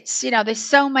 It's there's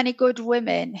so many good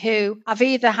women who have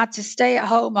either had to stay at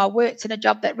home or worked in a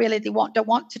job that really they don't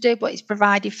want to do, but it's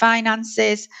provided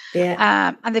finances.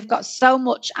 Yeah. And they've got so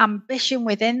much ambition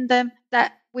within them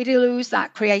that we do lose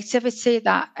that creativity.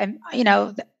 That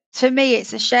to me,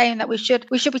 it's a shame that we should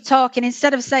be talking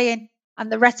instead of saying,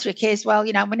 and the rhetoric is, well,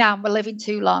 we're living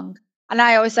too long. And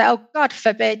I always say, oh, God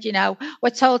forbid, we're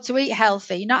told to eat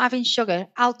healthy, you're not having sugar,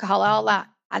 alcohol, all that.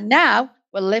 And now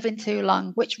we're living too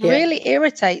long, which really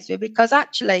irritates me, because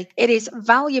actually it is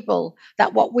valuable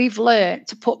that what we've learned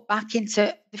to put back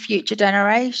into the future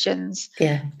generations.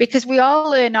 Yeah. Because we all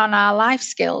learn on our life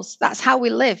skills. That's how we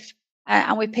live.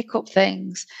 And we pick up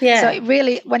things. Yeah. So it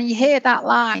really, when you hear that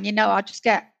line, I just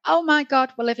get, oh my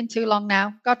God, we're living too long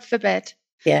now. God forbid.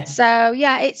 Yeah. So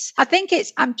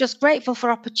I'm just grateful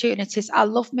for opportunities. I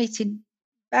love meeting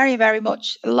very, very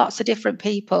much lots of different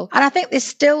people. And I think there's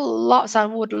still lots I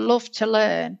would love to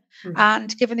learn.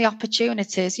 And given the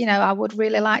opportunities, I would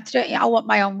really like to do it. I want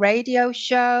my own radio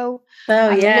show. Oh, I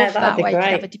love that'd be way great.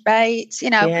 to have a debate.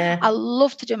 I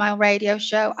love to do my own radio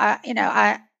show.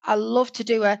 I love to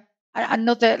do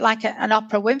another, like an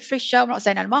Oprah Winfrey show. I'm not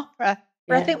saying I'm opera,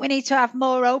 but I think we need to have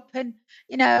more open,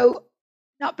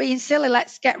 not being silly.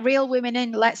 Let's get real women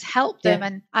in. Let's help them.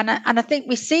 And I think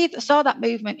we saw that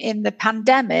movement in the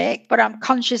pandemic, but I'm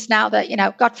conscious now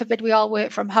that, God forbid we all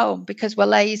work from home because we're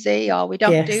lazy or we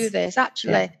don't do this.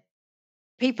 Actually,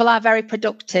 people are very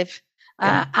productive.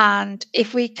 And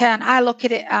if we can, I look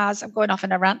at it as, I'm going off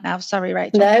in a rant now. Sorry,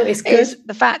 Rachel. No, it's good. Is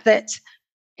the fact that,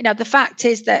 the fact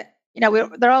is that,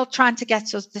 they're all trying to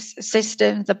get us the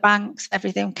systems, the banks,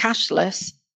 everything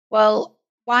cashless. Well,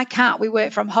 why can't we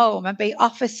work from home and be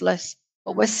officeless,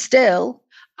 but we're still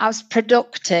as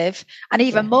productive and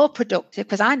even more productive?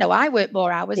 Because I know I work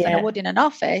more hours than I would in an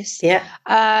office.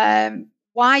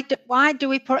 Why do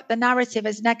we put the narrative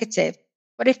as negative?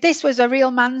 But if this was a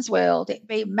real man's world,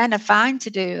 men are fine to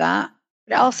do that.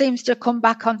 But it all seems to come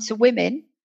back onto women,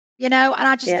 and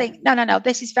I just think, no,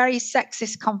 this is very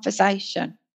sexist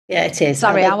conversation. Yeah, it is.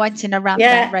 Sorry, I went in a rant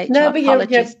there, Rachel. No, but you're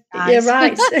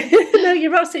right. No,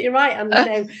 you're absolutely right.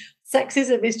 And,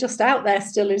 sexism is just out there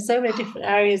still in so many different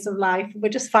areas of life. We're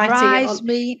just fighting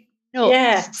it on.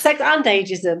 Yeah, sex and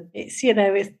ageism. It's, it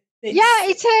is.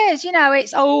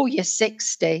 It's, oh, you're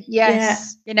 60.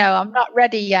 Yes. I'm not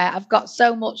ready yet. I've got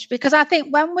so much, because I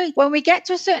think when we get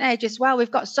to a certain age as well, we've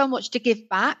got so much to give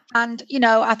back. And,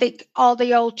 I think all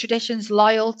the old traditions,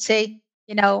 loyalty,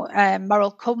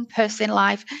 moral compass in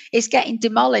life is getting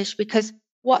demolished, because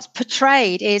what's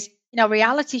portrayed is,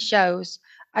 reality shows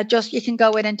are just, you can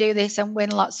go in and do this and win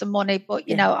lots of money, but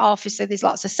obviously there's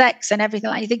lots of sex and everything.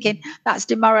 Like, you're thinking that's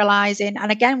demoralizing.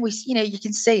 And again, you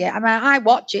can see it. I mean, I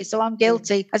watch it, so I'm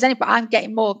guilty as anybody. I'm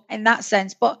getting more in that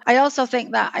sense. But I also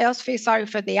think that I also feel sorry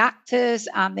for the actors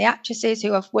and the actresses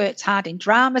who have worked hard in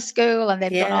drama school and they've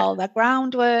done all their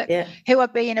groundwork, who are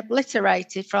being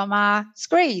obliterated from our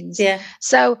screens.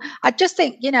 So I just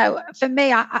think, for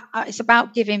me, it's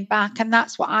about giving back, and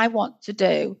that's what I want to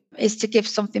do, is to give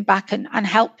something back and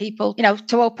help people,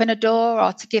 to open a door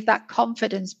or to give that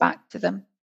confidence back to them.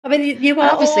 I mean, you are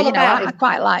obviously, all about, I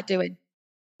quite like doing.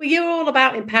 Well, you're all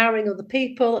about empowering other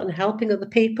people and helping other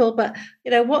people, but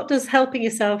what does helping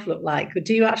yourself look like?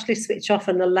 Do you actually switch off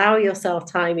and allow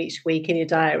yourself time each week in your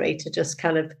diary to just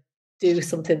kind of do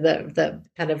something that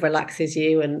kind of relaxes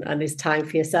you and is time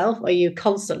for yourself? Or are you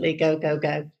constantly go?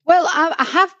 Well, I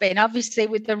have been, obviously,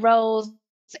 with the roles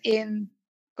in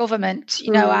government.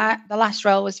 The last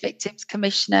role was Victims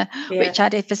Commissioner, which I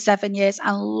did for 7 years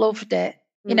and loved it.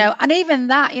 And even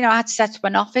that, I had to set up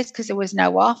an office because there was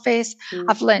no office.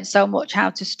 I've learned so much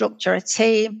how to structure a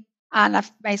team, and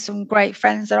I've made some great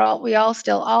friends. All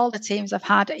the teams I've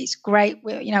had, it's great.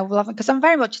 We love them, because I'm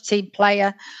very much a team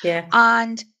player.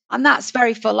 And that's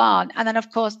very full on. And then,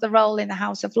 of course, the role in the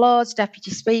House of Lords,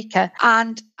 Deputy Speaker.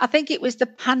 And I think it was the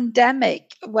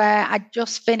pandemic where I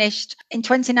just finished in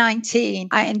 2019.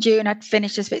 In June, I'd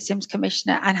finished as Victims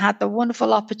Commissioner and had the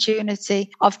wonderful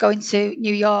opportunity of going to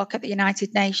New York at the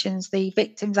United Nations. The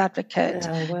victims advocate,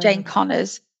 Jane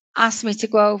Connors, asked me to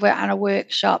go over on a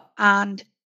workshop. And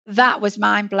that was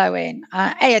mind blowing.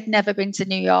 I had never been to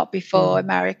New York before,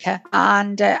 America,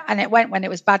 and it went when it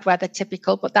was bad weather,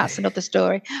 typical, but that's another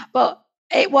story. But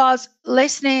it was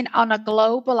listening on a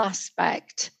global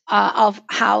aspect of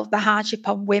how the hardship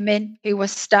on women who were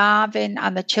starving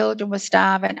and the children were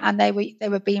starving, and they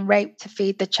were being raped to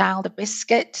feed the child a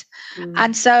biscuit.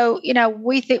 And so,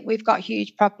 we think we've got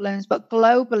huge problems, but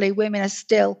globally women are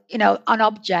still, an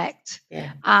object,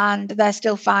 and they're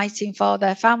still fighting for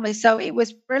their families. So it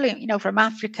was brilliant, from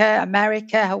Africa,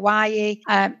 America, Hawaii,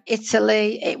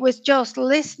 Italy. It was just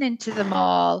listening to them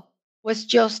all was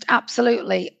just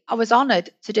absolutely, I was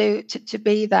honoured to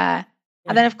be there.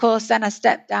 And then, of course, I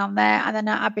stepped down there, and then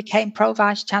I became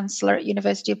Pro-Vice Chancellor at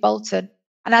University of Bolton.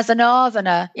 And as a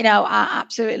Northerner, I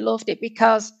absolutely loved it,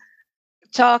 because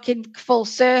talking full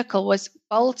circle was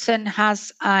Bolton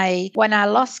has when I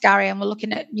lost Gary and we're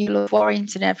looking at New Love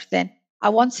Warrington and everything, I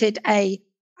wanted a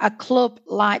club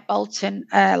like Bolton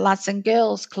Lads and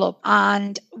Girls Club,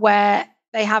 and where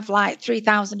they have like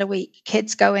 3,000 a week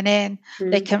kids going in.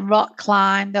 They can rock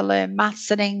climb, they learn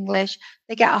maths and English,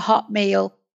 they get a hot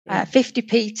meal,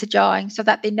 50p to join, so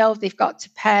that they know they've got to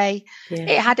pay.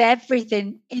 It had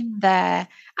everything in there,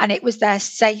 and it was their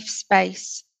safe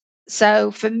space.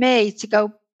 So for me to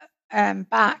go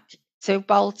back to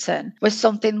Bolton was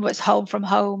something that was home from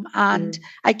home. And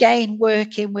again,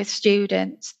 working with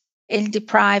students in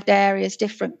deprived areas,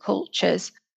 different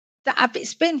cultures.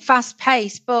 It's been fast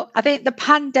paced, but I think the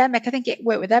pandemic, I think it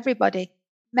worked with everybody,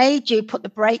 made you put the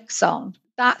brakes on.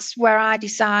 That's where I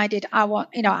decided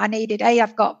I needed,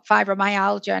 I've got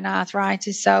fibromyalgia and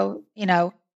arthritis. So,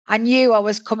 I knew I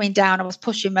was coming down. I was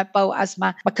pushing my boat, as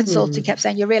my consultant kept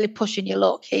saying, you're really pushing your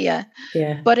luck here.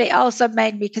 Yeah. But it also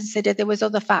made me consider there was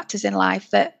other factors in life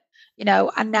that,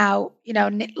 and now,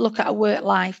 look at a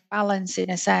work-life balance in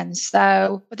a sense.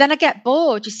 So, but then I get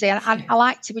bored, you see, and I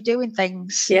like to be doing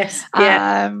things. Yes.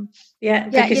 Yeah.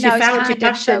 Because you found your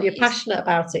passion, you're passionate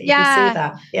about it. You can see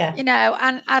that. Yeah.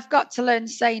 And I've got to learn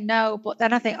to say no, but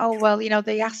then I think, oh, well,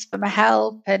 they ask for my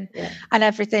help and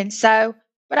everything. So,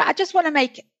 but I just want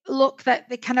to look that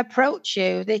they can approach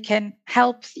you. They can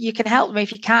help. You can help them.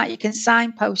 If you can't, you can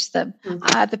signpost them,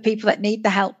 the people that need the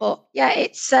help. But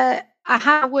it's, I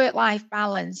have a work-life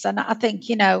balance, and I think,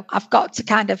 I've got to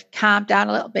kind of calm down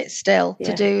a little bit still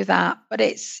to do that. But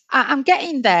I'm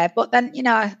getting there. But then,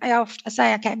 I often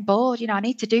say I'm getting bored. I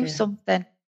need to do something.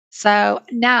 So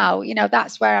now,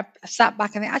 that's where I sat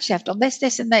back and think, actually, I've done this,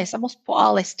 this, and this. I must put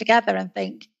all this together and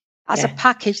think as a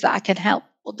package that I can help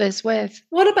others with.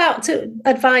 What about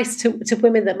advice to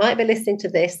women that might be listening to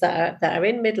this, that are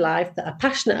in midlife, that are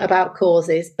passionate about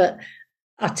causes, but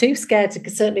are too scared to,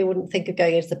 certainly wouldn't think of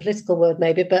going into the political world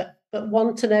maybe, but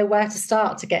want to know where to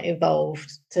start to get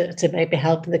involved, to maybe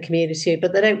help in the community,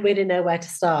 but they don't really know where to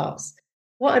start?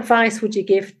 What advice would you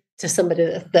give to somebody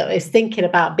that is thinking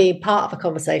about being part of a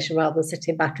conversation rather than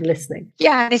sitting back and listening?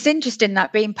 Yeah, and it's interesting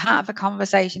that being part of a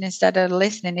conversation instead of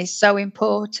listening is so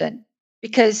important,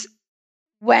 because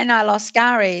when I lost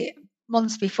Gary,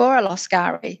 months before I lost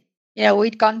Gary,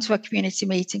 we'd gone to a community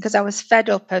meeting because I was fed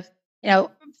up of,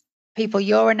 people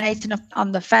urinating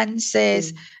on the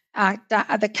fences,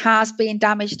 the cars being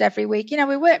damaged every week.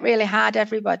 We worked really hard,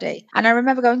 everybody. And I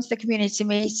remember going to the community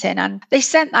meeting, and they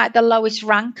sent like the lowest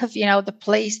rank of, the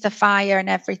police, the fire and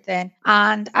everything.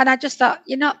 And I just thought,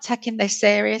 you're not taking this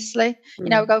seriously.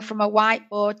 Go from a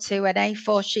whiteboard to an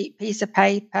A4 sheet piece of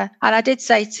paper. And I did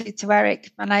say to Eric,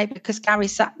 my neighbour, because Gary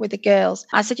sat with the girls,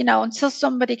 I said, until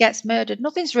somebody gets murdered,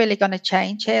 nothing's really going to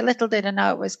change here. Little did I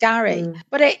know it was Gary.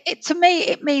 But it to me,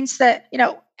 it means that,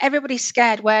 everybody's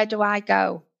scared. Where do I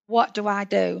go? What do I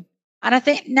do? And I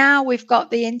think now we've got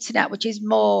the internet, which is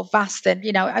more vast than,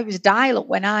 I was dial-up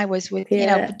when I was with,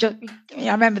 I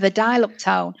remember the dial-up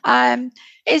tone.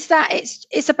 Is that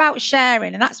it's about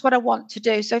sharing, and that's what I want to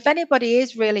do. So if anybody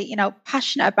is really,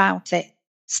 passionate about it,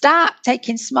 start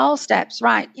taking small steps,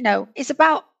 right? It's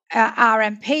about our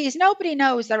MPs. Nobody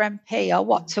knows their MP or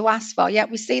what to ask for, yet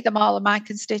we see them all in my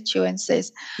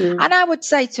constituencies. And I would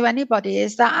say to anybody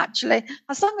is that actually,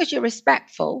 as long as you're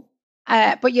respectful,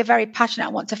 but you're very passionate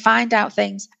and want to find out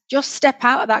things, just step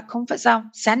out of that comfort zone,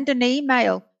 send an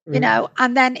email,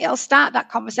 and then it'll start that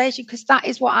conversation, because that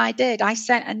is what I did. I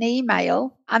sent an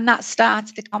email and that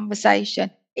started the conversation.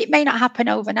 It may not happen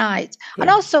overnight. And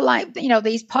also, like,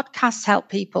 these podcasts help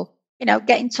people,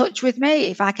 get in touch with me.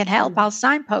 If I can help, I'll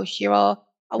signpost you or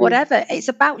whatever. It's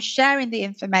about sharing the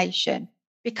information,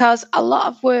 because a lot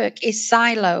of work is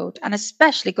siloed, and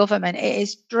especially government,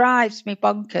 drives me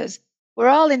bonkers. We're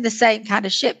all in the same kind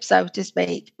of ship, so to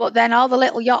speak, but then all the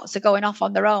little yachts are going off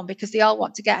on their own because they all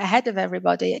want to get ahead of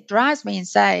everybody. It drives me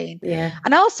insane.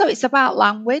 And also it's about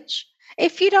language.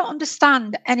 If you don't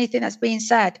understand anything that's being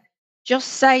said, just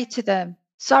say to them,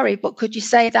 sorry, but could you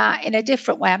say that in a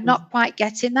different way? I'm not quite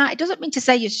getting that. It doesn't mean to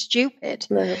say you're stupid.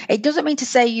 No. It doesn't mean to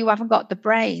say you haven't got the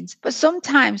brains. But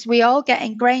sometimes we all get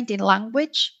ingrained in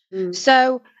language.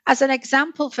 So as an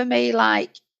example for me,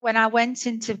 like when I went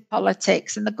into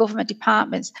politics and the government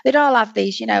departments, they'd all have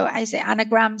these, is it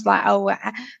anagrams like,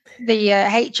 the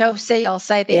HOC, I'll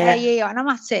say the AE, and I'm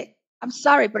at it. I'm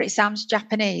sorry, but it sounds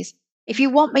Japanese. If you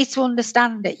want me to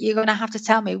understand it, you're going to have to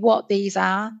tell me what these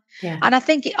are. Yeah. And I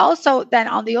think it also then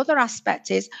on the other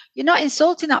aspect is you're not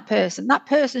insulting that person. That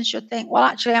person should think, well,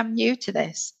 actually, I'm new to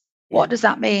this. Yeah. What does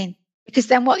that mean? Because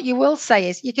then what you will say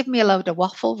is, you're giving me a load of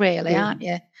waffle, really, aren't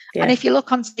you? Yeah. And if you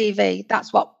look on TV,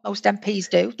 that's what most MPs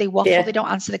do. They waffle. They don't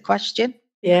answer the question.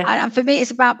 Yeah. And for me,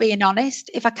 it's about being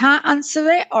honest. If I can't answer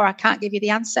it or I can't give you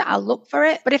the answer, I'll look for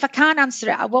it. But if I can't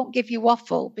answer it, I won't give you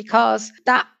waffle, because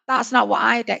that's not what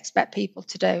I'd expect people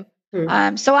to do.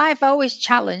 So I've always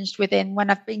challenged within when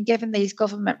I've been given these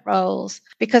government roles,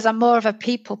 because I'm more of a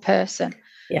people person.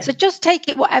 Yeah. So just take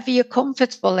it whatever you're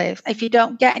comfortable with. If you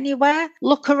don't get anywhere,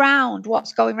 look around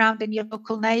what's going around in your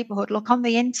local neighborhood, look on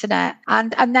the internet,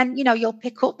 and then, you'll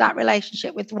pick up that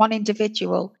relationship with one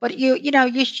individual. But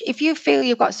if you feel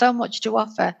you've got so much to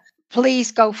offer,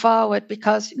 please go forward,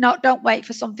 because don't wait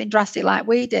for something drastic like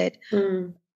we did.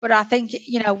 But I think,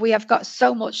 we have got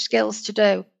so much skills to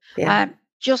do. Yeah.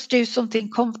 Just do something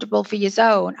comfortable for your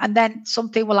zone, and then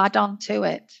something will add on to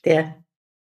it. Yeah.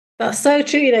 That's so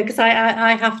true, because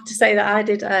I have to say that I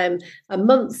did a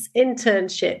month's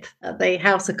internship at the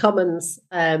House of Commons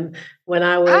when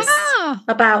I was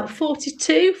about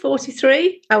 42,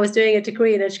 43. I was doing a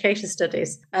degree in education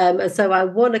studies. And so I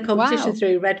won a competition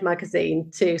through Red Magazine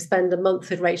to spend a month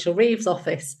with Rachel Reeves'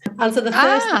 office. And so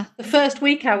the first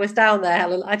week I was down there,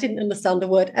 Helen, I didn't understand a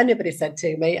word anybody said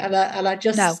to me. And I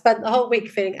just spent the whole week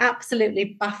feeling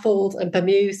absolutely baffled and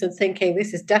bemused and thinking,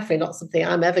 this is definitely not something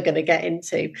I'm ever going to get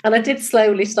into. And I did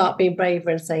slowly start being braver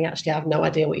and saying, actually, I have no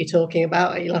idea what you're talking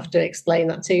about. You'll have to explain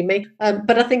that to me.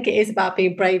 But I think it is about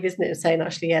being brave, isn't it? And saying,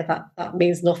 actually, that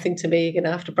means nothing to me. You're going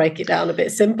to have to break it down a bit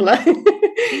simpler.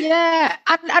 Yeah.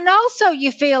 And also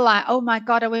you feel like, oh my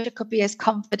God, I wish I could be as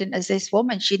confident as this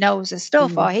woman. She knows her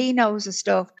stuff or he knows her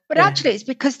stuff. But actually it's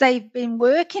because they've been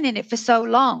working in it for so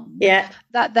long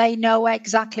that they know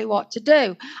exactly what to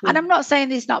do. And I'm not saying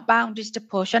there's not boundaries to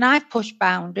push. And I've pushed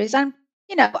boundaries. And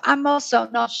I'm also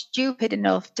not stupid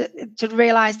enough to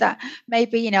realize that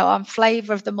maybe, I'm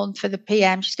flavour of the month for the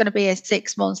PM. She's going to be here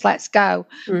 6 months. Let's go.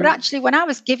 But actually, when I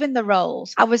was given the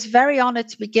roles, I was very honoured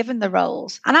to be given the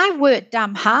roles. And I worked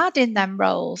damn hard in them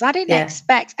roles. I didn't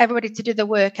expect everybody to do the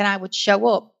work and I would show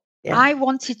up. Yeah. I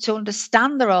wanted to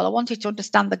understand the role. I wanted to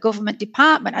understand the government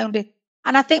department.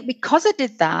 And I think because I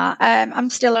did that, I'm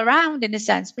still around in a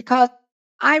sense, because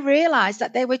I realised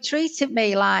that they were treating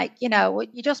me like, you're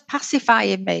just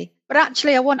pacifying me. But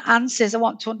actually, I want answers. I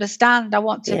want to understand. I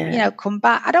want to, come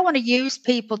back. I don't want to use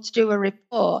people to do a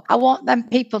report. I want them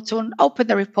people to open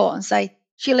the report and say,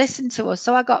 she listened to us.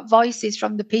 So I got voices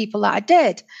from the people that I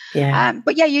did. Yeah.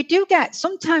 But you do get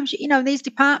sometimes, in these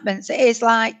departments, it is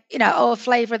like,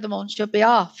 flavour of the month should be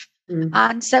off.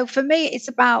 And so for me, it's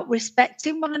about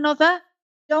respecting one another.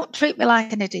 Don't treat me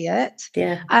like an idiot.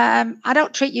 Yeah. I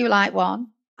don't treat you like one.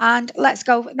 And let's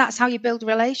go. That's how you build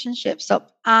relationships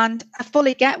up. And I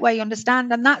fully get where you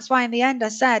understand. And that's why in the end I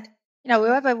said,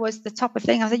 whoever was the top of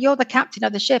thing, I said, you're the captain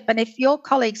of the ship. And if your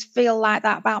colleagues feel like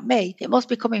that about me, it must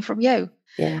be coming from you.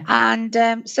 Yeah. And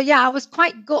I was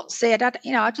quite gutsy.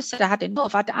 I just said I had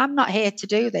enough. I'm not here to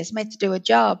do this. I'm here to do a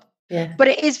job. Yeah. But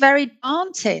it is very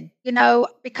daunting,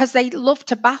 because they love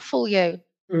to baffle you.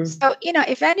 So,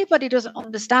 if anybody doesn't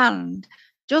understand,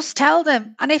 just tell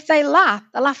them. And if they laugh,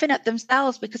 they're laughing at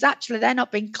themselves, because actually they're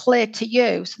not being clear to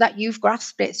you so that you've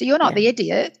grasped it. So you're not the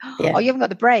idiot or you haven't got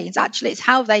the brains. Actually, it's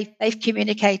how they've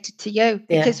communicated to you,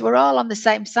 because we're all on the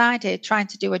same side here trying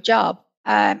to do a job.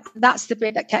 That's the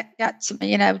bit that gets to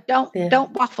me,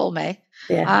 don't waffle me.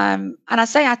 Yeah. And I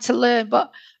say I had to learn,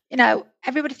 but,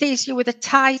 everybody thinks you with a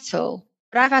title,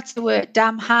 but I've had to work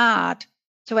damn hard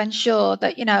to ensure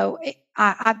that,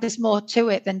 there's more to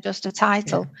it than just a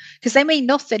title, because they mean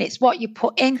nothing. It's what you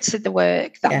put into the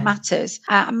work that matters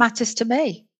and matters to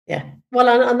me. Yeah. Well,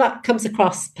 and that comes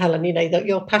across, Helen, that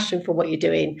your passion for what you're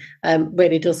doing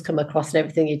really does come across in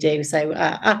everything you do. So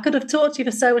I could have talked to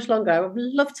you for so much longer. I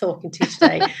love talking to you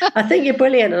today. I think you're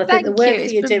brilliant. And I think the work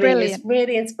that you're doing is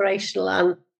really inspirational.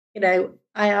 And,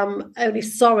 I am only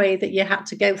sorry that you had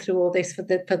to go through all this for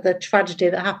the tragedy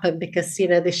that happened, because,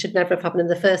 this should never have happened in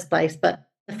the first place. But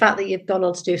the fact that you've gone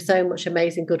on to do so much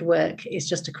amazing good work is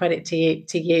just a credit to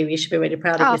you. You should be really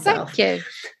proud of yourself. Thank you.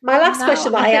 My last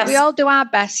question that I asked, we all do our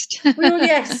best. Well,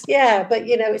 yes, yeah, but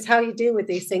it's how you deal with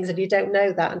these things, and you don't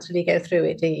know that until you go through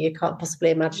it, do you? You can't possibly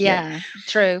imagine it. Yeah,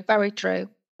 true, very true.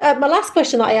 My last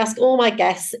question that I ask all my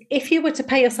guests: if you were to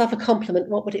pay yourself a compliment,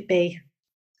 what would it be?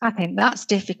 I think that's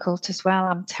difficult as well.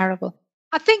 I'm terrible.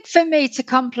 I think for me, to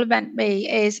compliment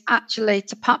me is actually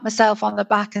to pat myself on the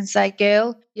back and say,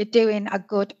 girl, you're doing a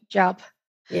good job.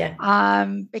 Yeah.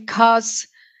 Because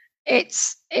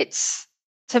it's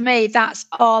to me, that's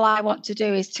all I want to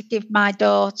do, is to give my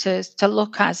daughters to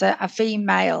look as a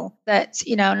female that,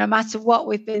 no matter what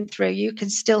we've been through, you can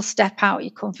still step out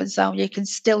your comfort zone. You can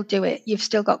still do it. You've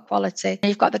still got quality.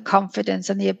 You've got the confidence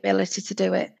and the ability to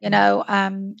do it.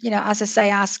 As I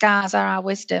say, our scars are our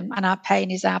wisdom and our pain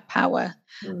is our power.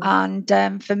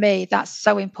 And for me, that's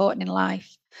so important in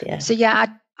life. Yeah. So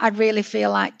I really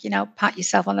feel like, pat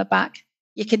yourself on the back.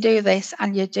 You can do this,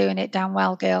 and you're doing it damn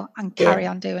well, girl, and carry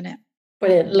on doing it.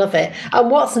 Brilliant, love it.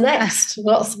 And what's next?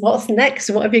 What's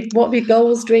next? What have your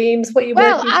goals, dreams? What are you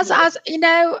working as you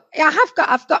know,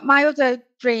 I've got my other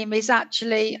dream is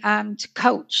actually to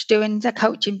coach, doing the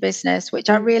coaching business, which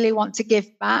I really want to give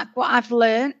back what I've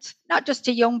learned, not just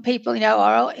to young people,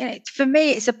 for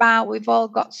me, it's about, we've all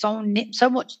got so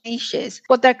much niches,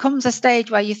 but there comes a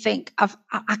stage where you think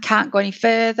I can't go any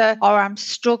further, or I'm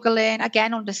struggling,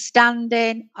 again,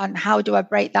 understanding and how do I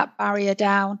break that barrier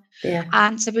down. Yeah.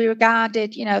 And to be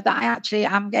regarded, that I actually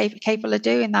am capable of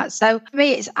doing that. So for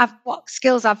me, it's what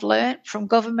skills I've learned from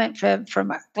government, from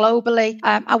globally.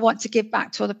 I want to give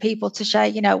back to other people to share,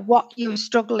 what you're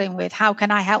struggling with. How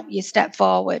can I help you step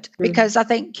forward? Because I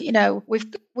think,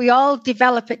 we all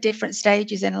develop at different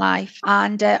stages in life,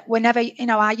 and we're never,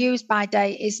 our use by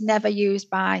day is never used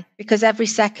by, because every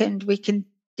second we can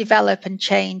develop and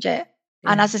change it.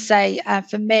 And as I say,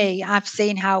 for me, I've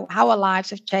seen how our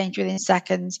lives have changed within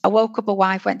seconds. I woke up a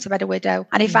wife, went to bed a widow.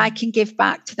 And if I can give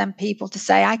back to them people to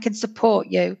say, I can support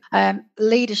you,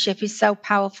 leadership is so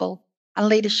powerful. And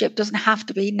leadership doesn't have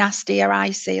to be nasty or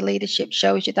icy. Leadership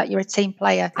shows you that you're a team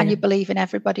player and you believe in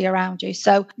everybody around you.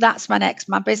 So that's my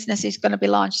business is going to be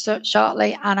launched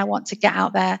shortly, and I want to get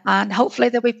out there, and hopefully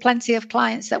there'll be plenty of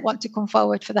clients that want to come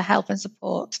forward for the help and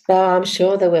support. Oh, I'm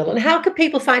sure there will. And how can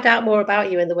people find out more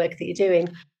about you and the work that you're doing?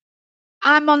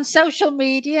 I'm on social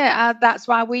media. That's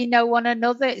why we know one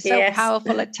another. It's so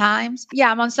powerful at times. Yeah,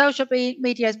 I'm on social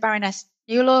media as Baroness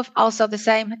Newlove. Also the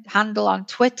same handle on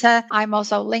Twitter. I'm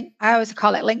also I always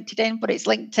call it LinkedIn, but it's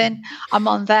LinkedIn. I'm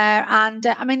on there, and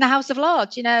I'm in the House of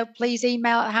Lords. Please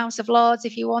email at House of Lords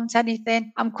if you want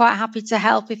anything. I'm quite happy to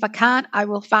help. If I can't, I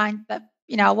will find that.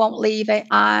 I won't leave it.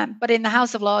 But in the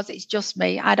House of Lords, it's just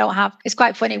me. It's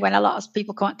quite funny when a lot of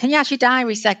people come on, can you ask your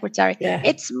diary secretary? Yeah.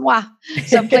 It's moi.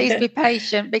 So please be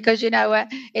patient, because, I'm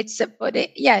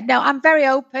very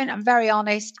open. I'm very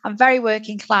honest. I'm very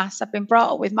working class. I've been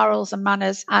brought up with morals and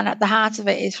manners. And at the heart of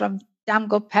it is from damn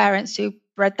good parents who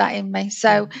bred that in me.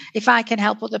 So if I can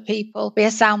help other people, be a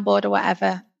soundboard or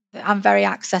whatever, I'm very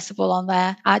accessible on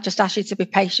there. I just ask you to be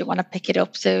patient when I pick it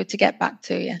up to get back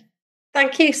to you.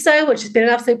 Thank you so much. It's been an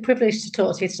absolute privilege to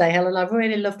talk to you today, Helen. I've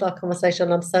really loved our conversation.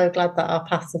 I'm so glad that our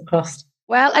paths have crossed.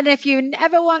 Well, and if you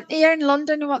ever want, here in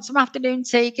London, you want some afternoon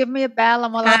tea, give me a bell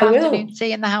and we'll have afternoon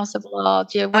tea in the House of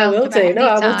Lords. You're welcome. I will do. No,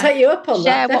 I will take you up on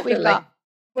Share that. what we've got.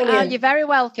 You're very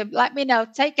welcome. Let me know.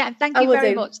 Take care. And thank you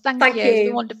very much. Thank you. It's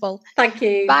been wonderful. Thank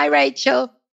you. Bye,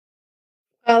 Rachel.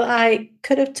 Well, I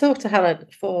could have talked to Helen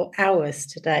for hours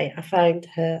today. I found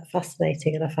her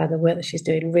fascinating, and I find the work that she's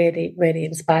doing really, really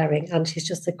inspiring. And she's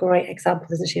just a great example,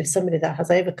 isn't she, of somebody that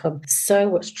has overcome so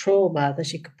much trauma that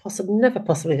she could never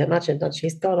possibly have imagined. And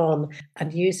she's gone on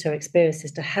and used her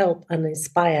experiences to help and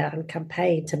inspire and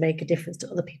campaign to make a difference to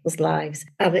other people's lives.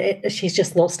 And she's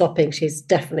just not stopping. She's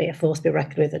definitely a force to be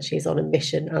reckoned with, and she's on a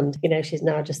mission. And, she's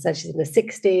now just said she's in her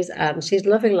 60s and she's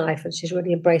loving life, and she's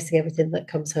really embracing everything that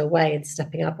comes her way and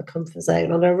stepping out of a comfort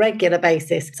zone on a regular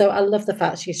basis. So I love the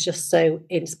fact she's just so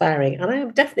inspiring, and I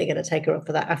am definitely going to take her up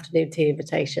for that afternoon tea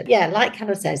invitation. Yeah, like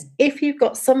Helen says, if you've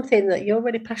got something that you're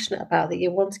really passionate about that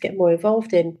you want to get more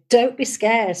involved in, don't be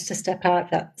scared to step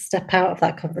out of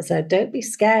that comfort zone. Don't be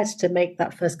scared to make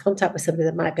that first contact with somebody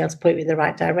that might be able to point you in the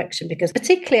right direction, because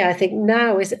particularly I think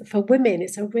now is for women,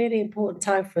 it's a really important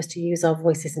time for us to use our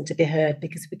voices and to be heard,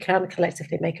 because we can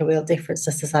collectively make a real difference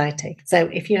to society. So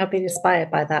if you have been inspired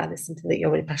by that and it's something that you're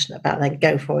really passionate about, then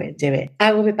go for it and do it.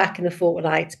 I will be back in a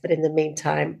fortnight, but in the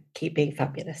meantime, keep being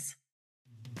fabulous.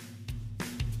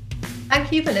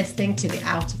 Thank you for listening to the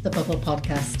Out of the Bubble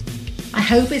podcast. I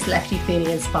hope it's left you feeling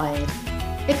inspired.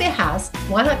 If it has,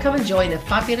 why not come and join a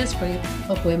fabulous group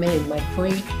of women in my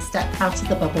free Step Out of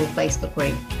the Bubble Facebook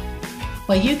group,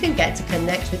 where you can get to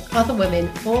connect with other women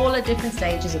all at different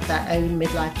stages of their own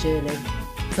midlife journey,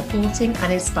 supporting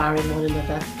and inspiring one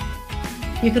another.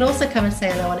 You can also come and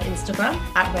say hello on Instagram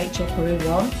at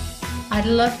RachelPeru1. I'd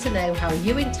love to know how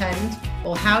you intend,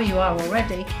 or how you are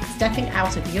already, stepping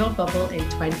out of your bubble in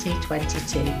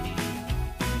 2022.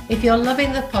 If you're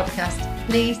loving the podcast,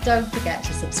 please don't forget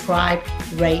to subscribe,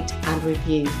 rate and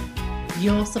review.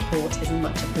 Your support is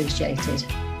much appreciated.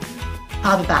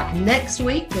 I'll be back next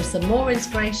week with some more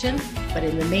inspiration, but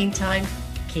in the meantime,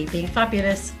 keep being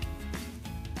fabulous.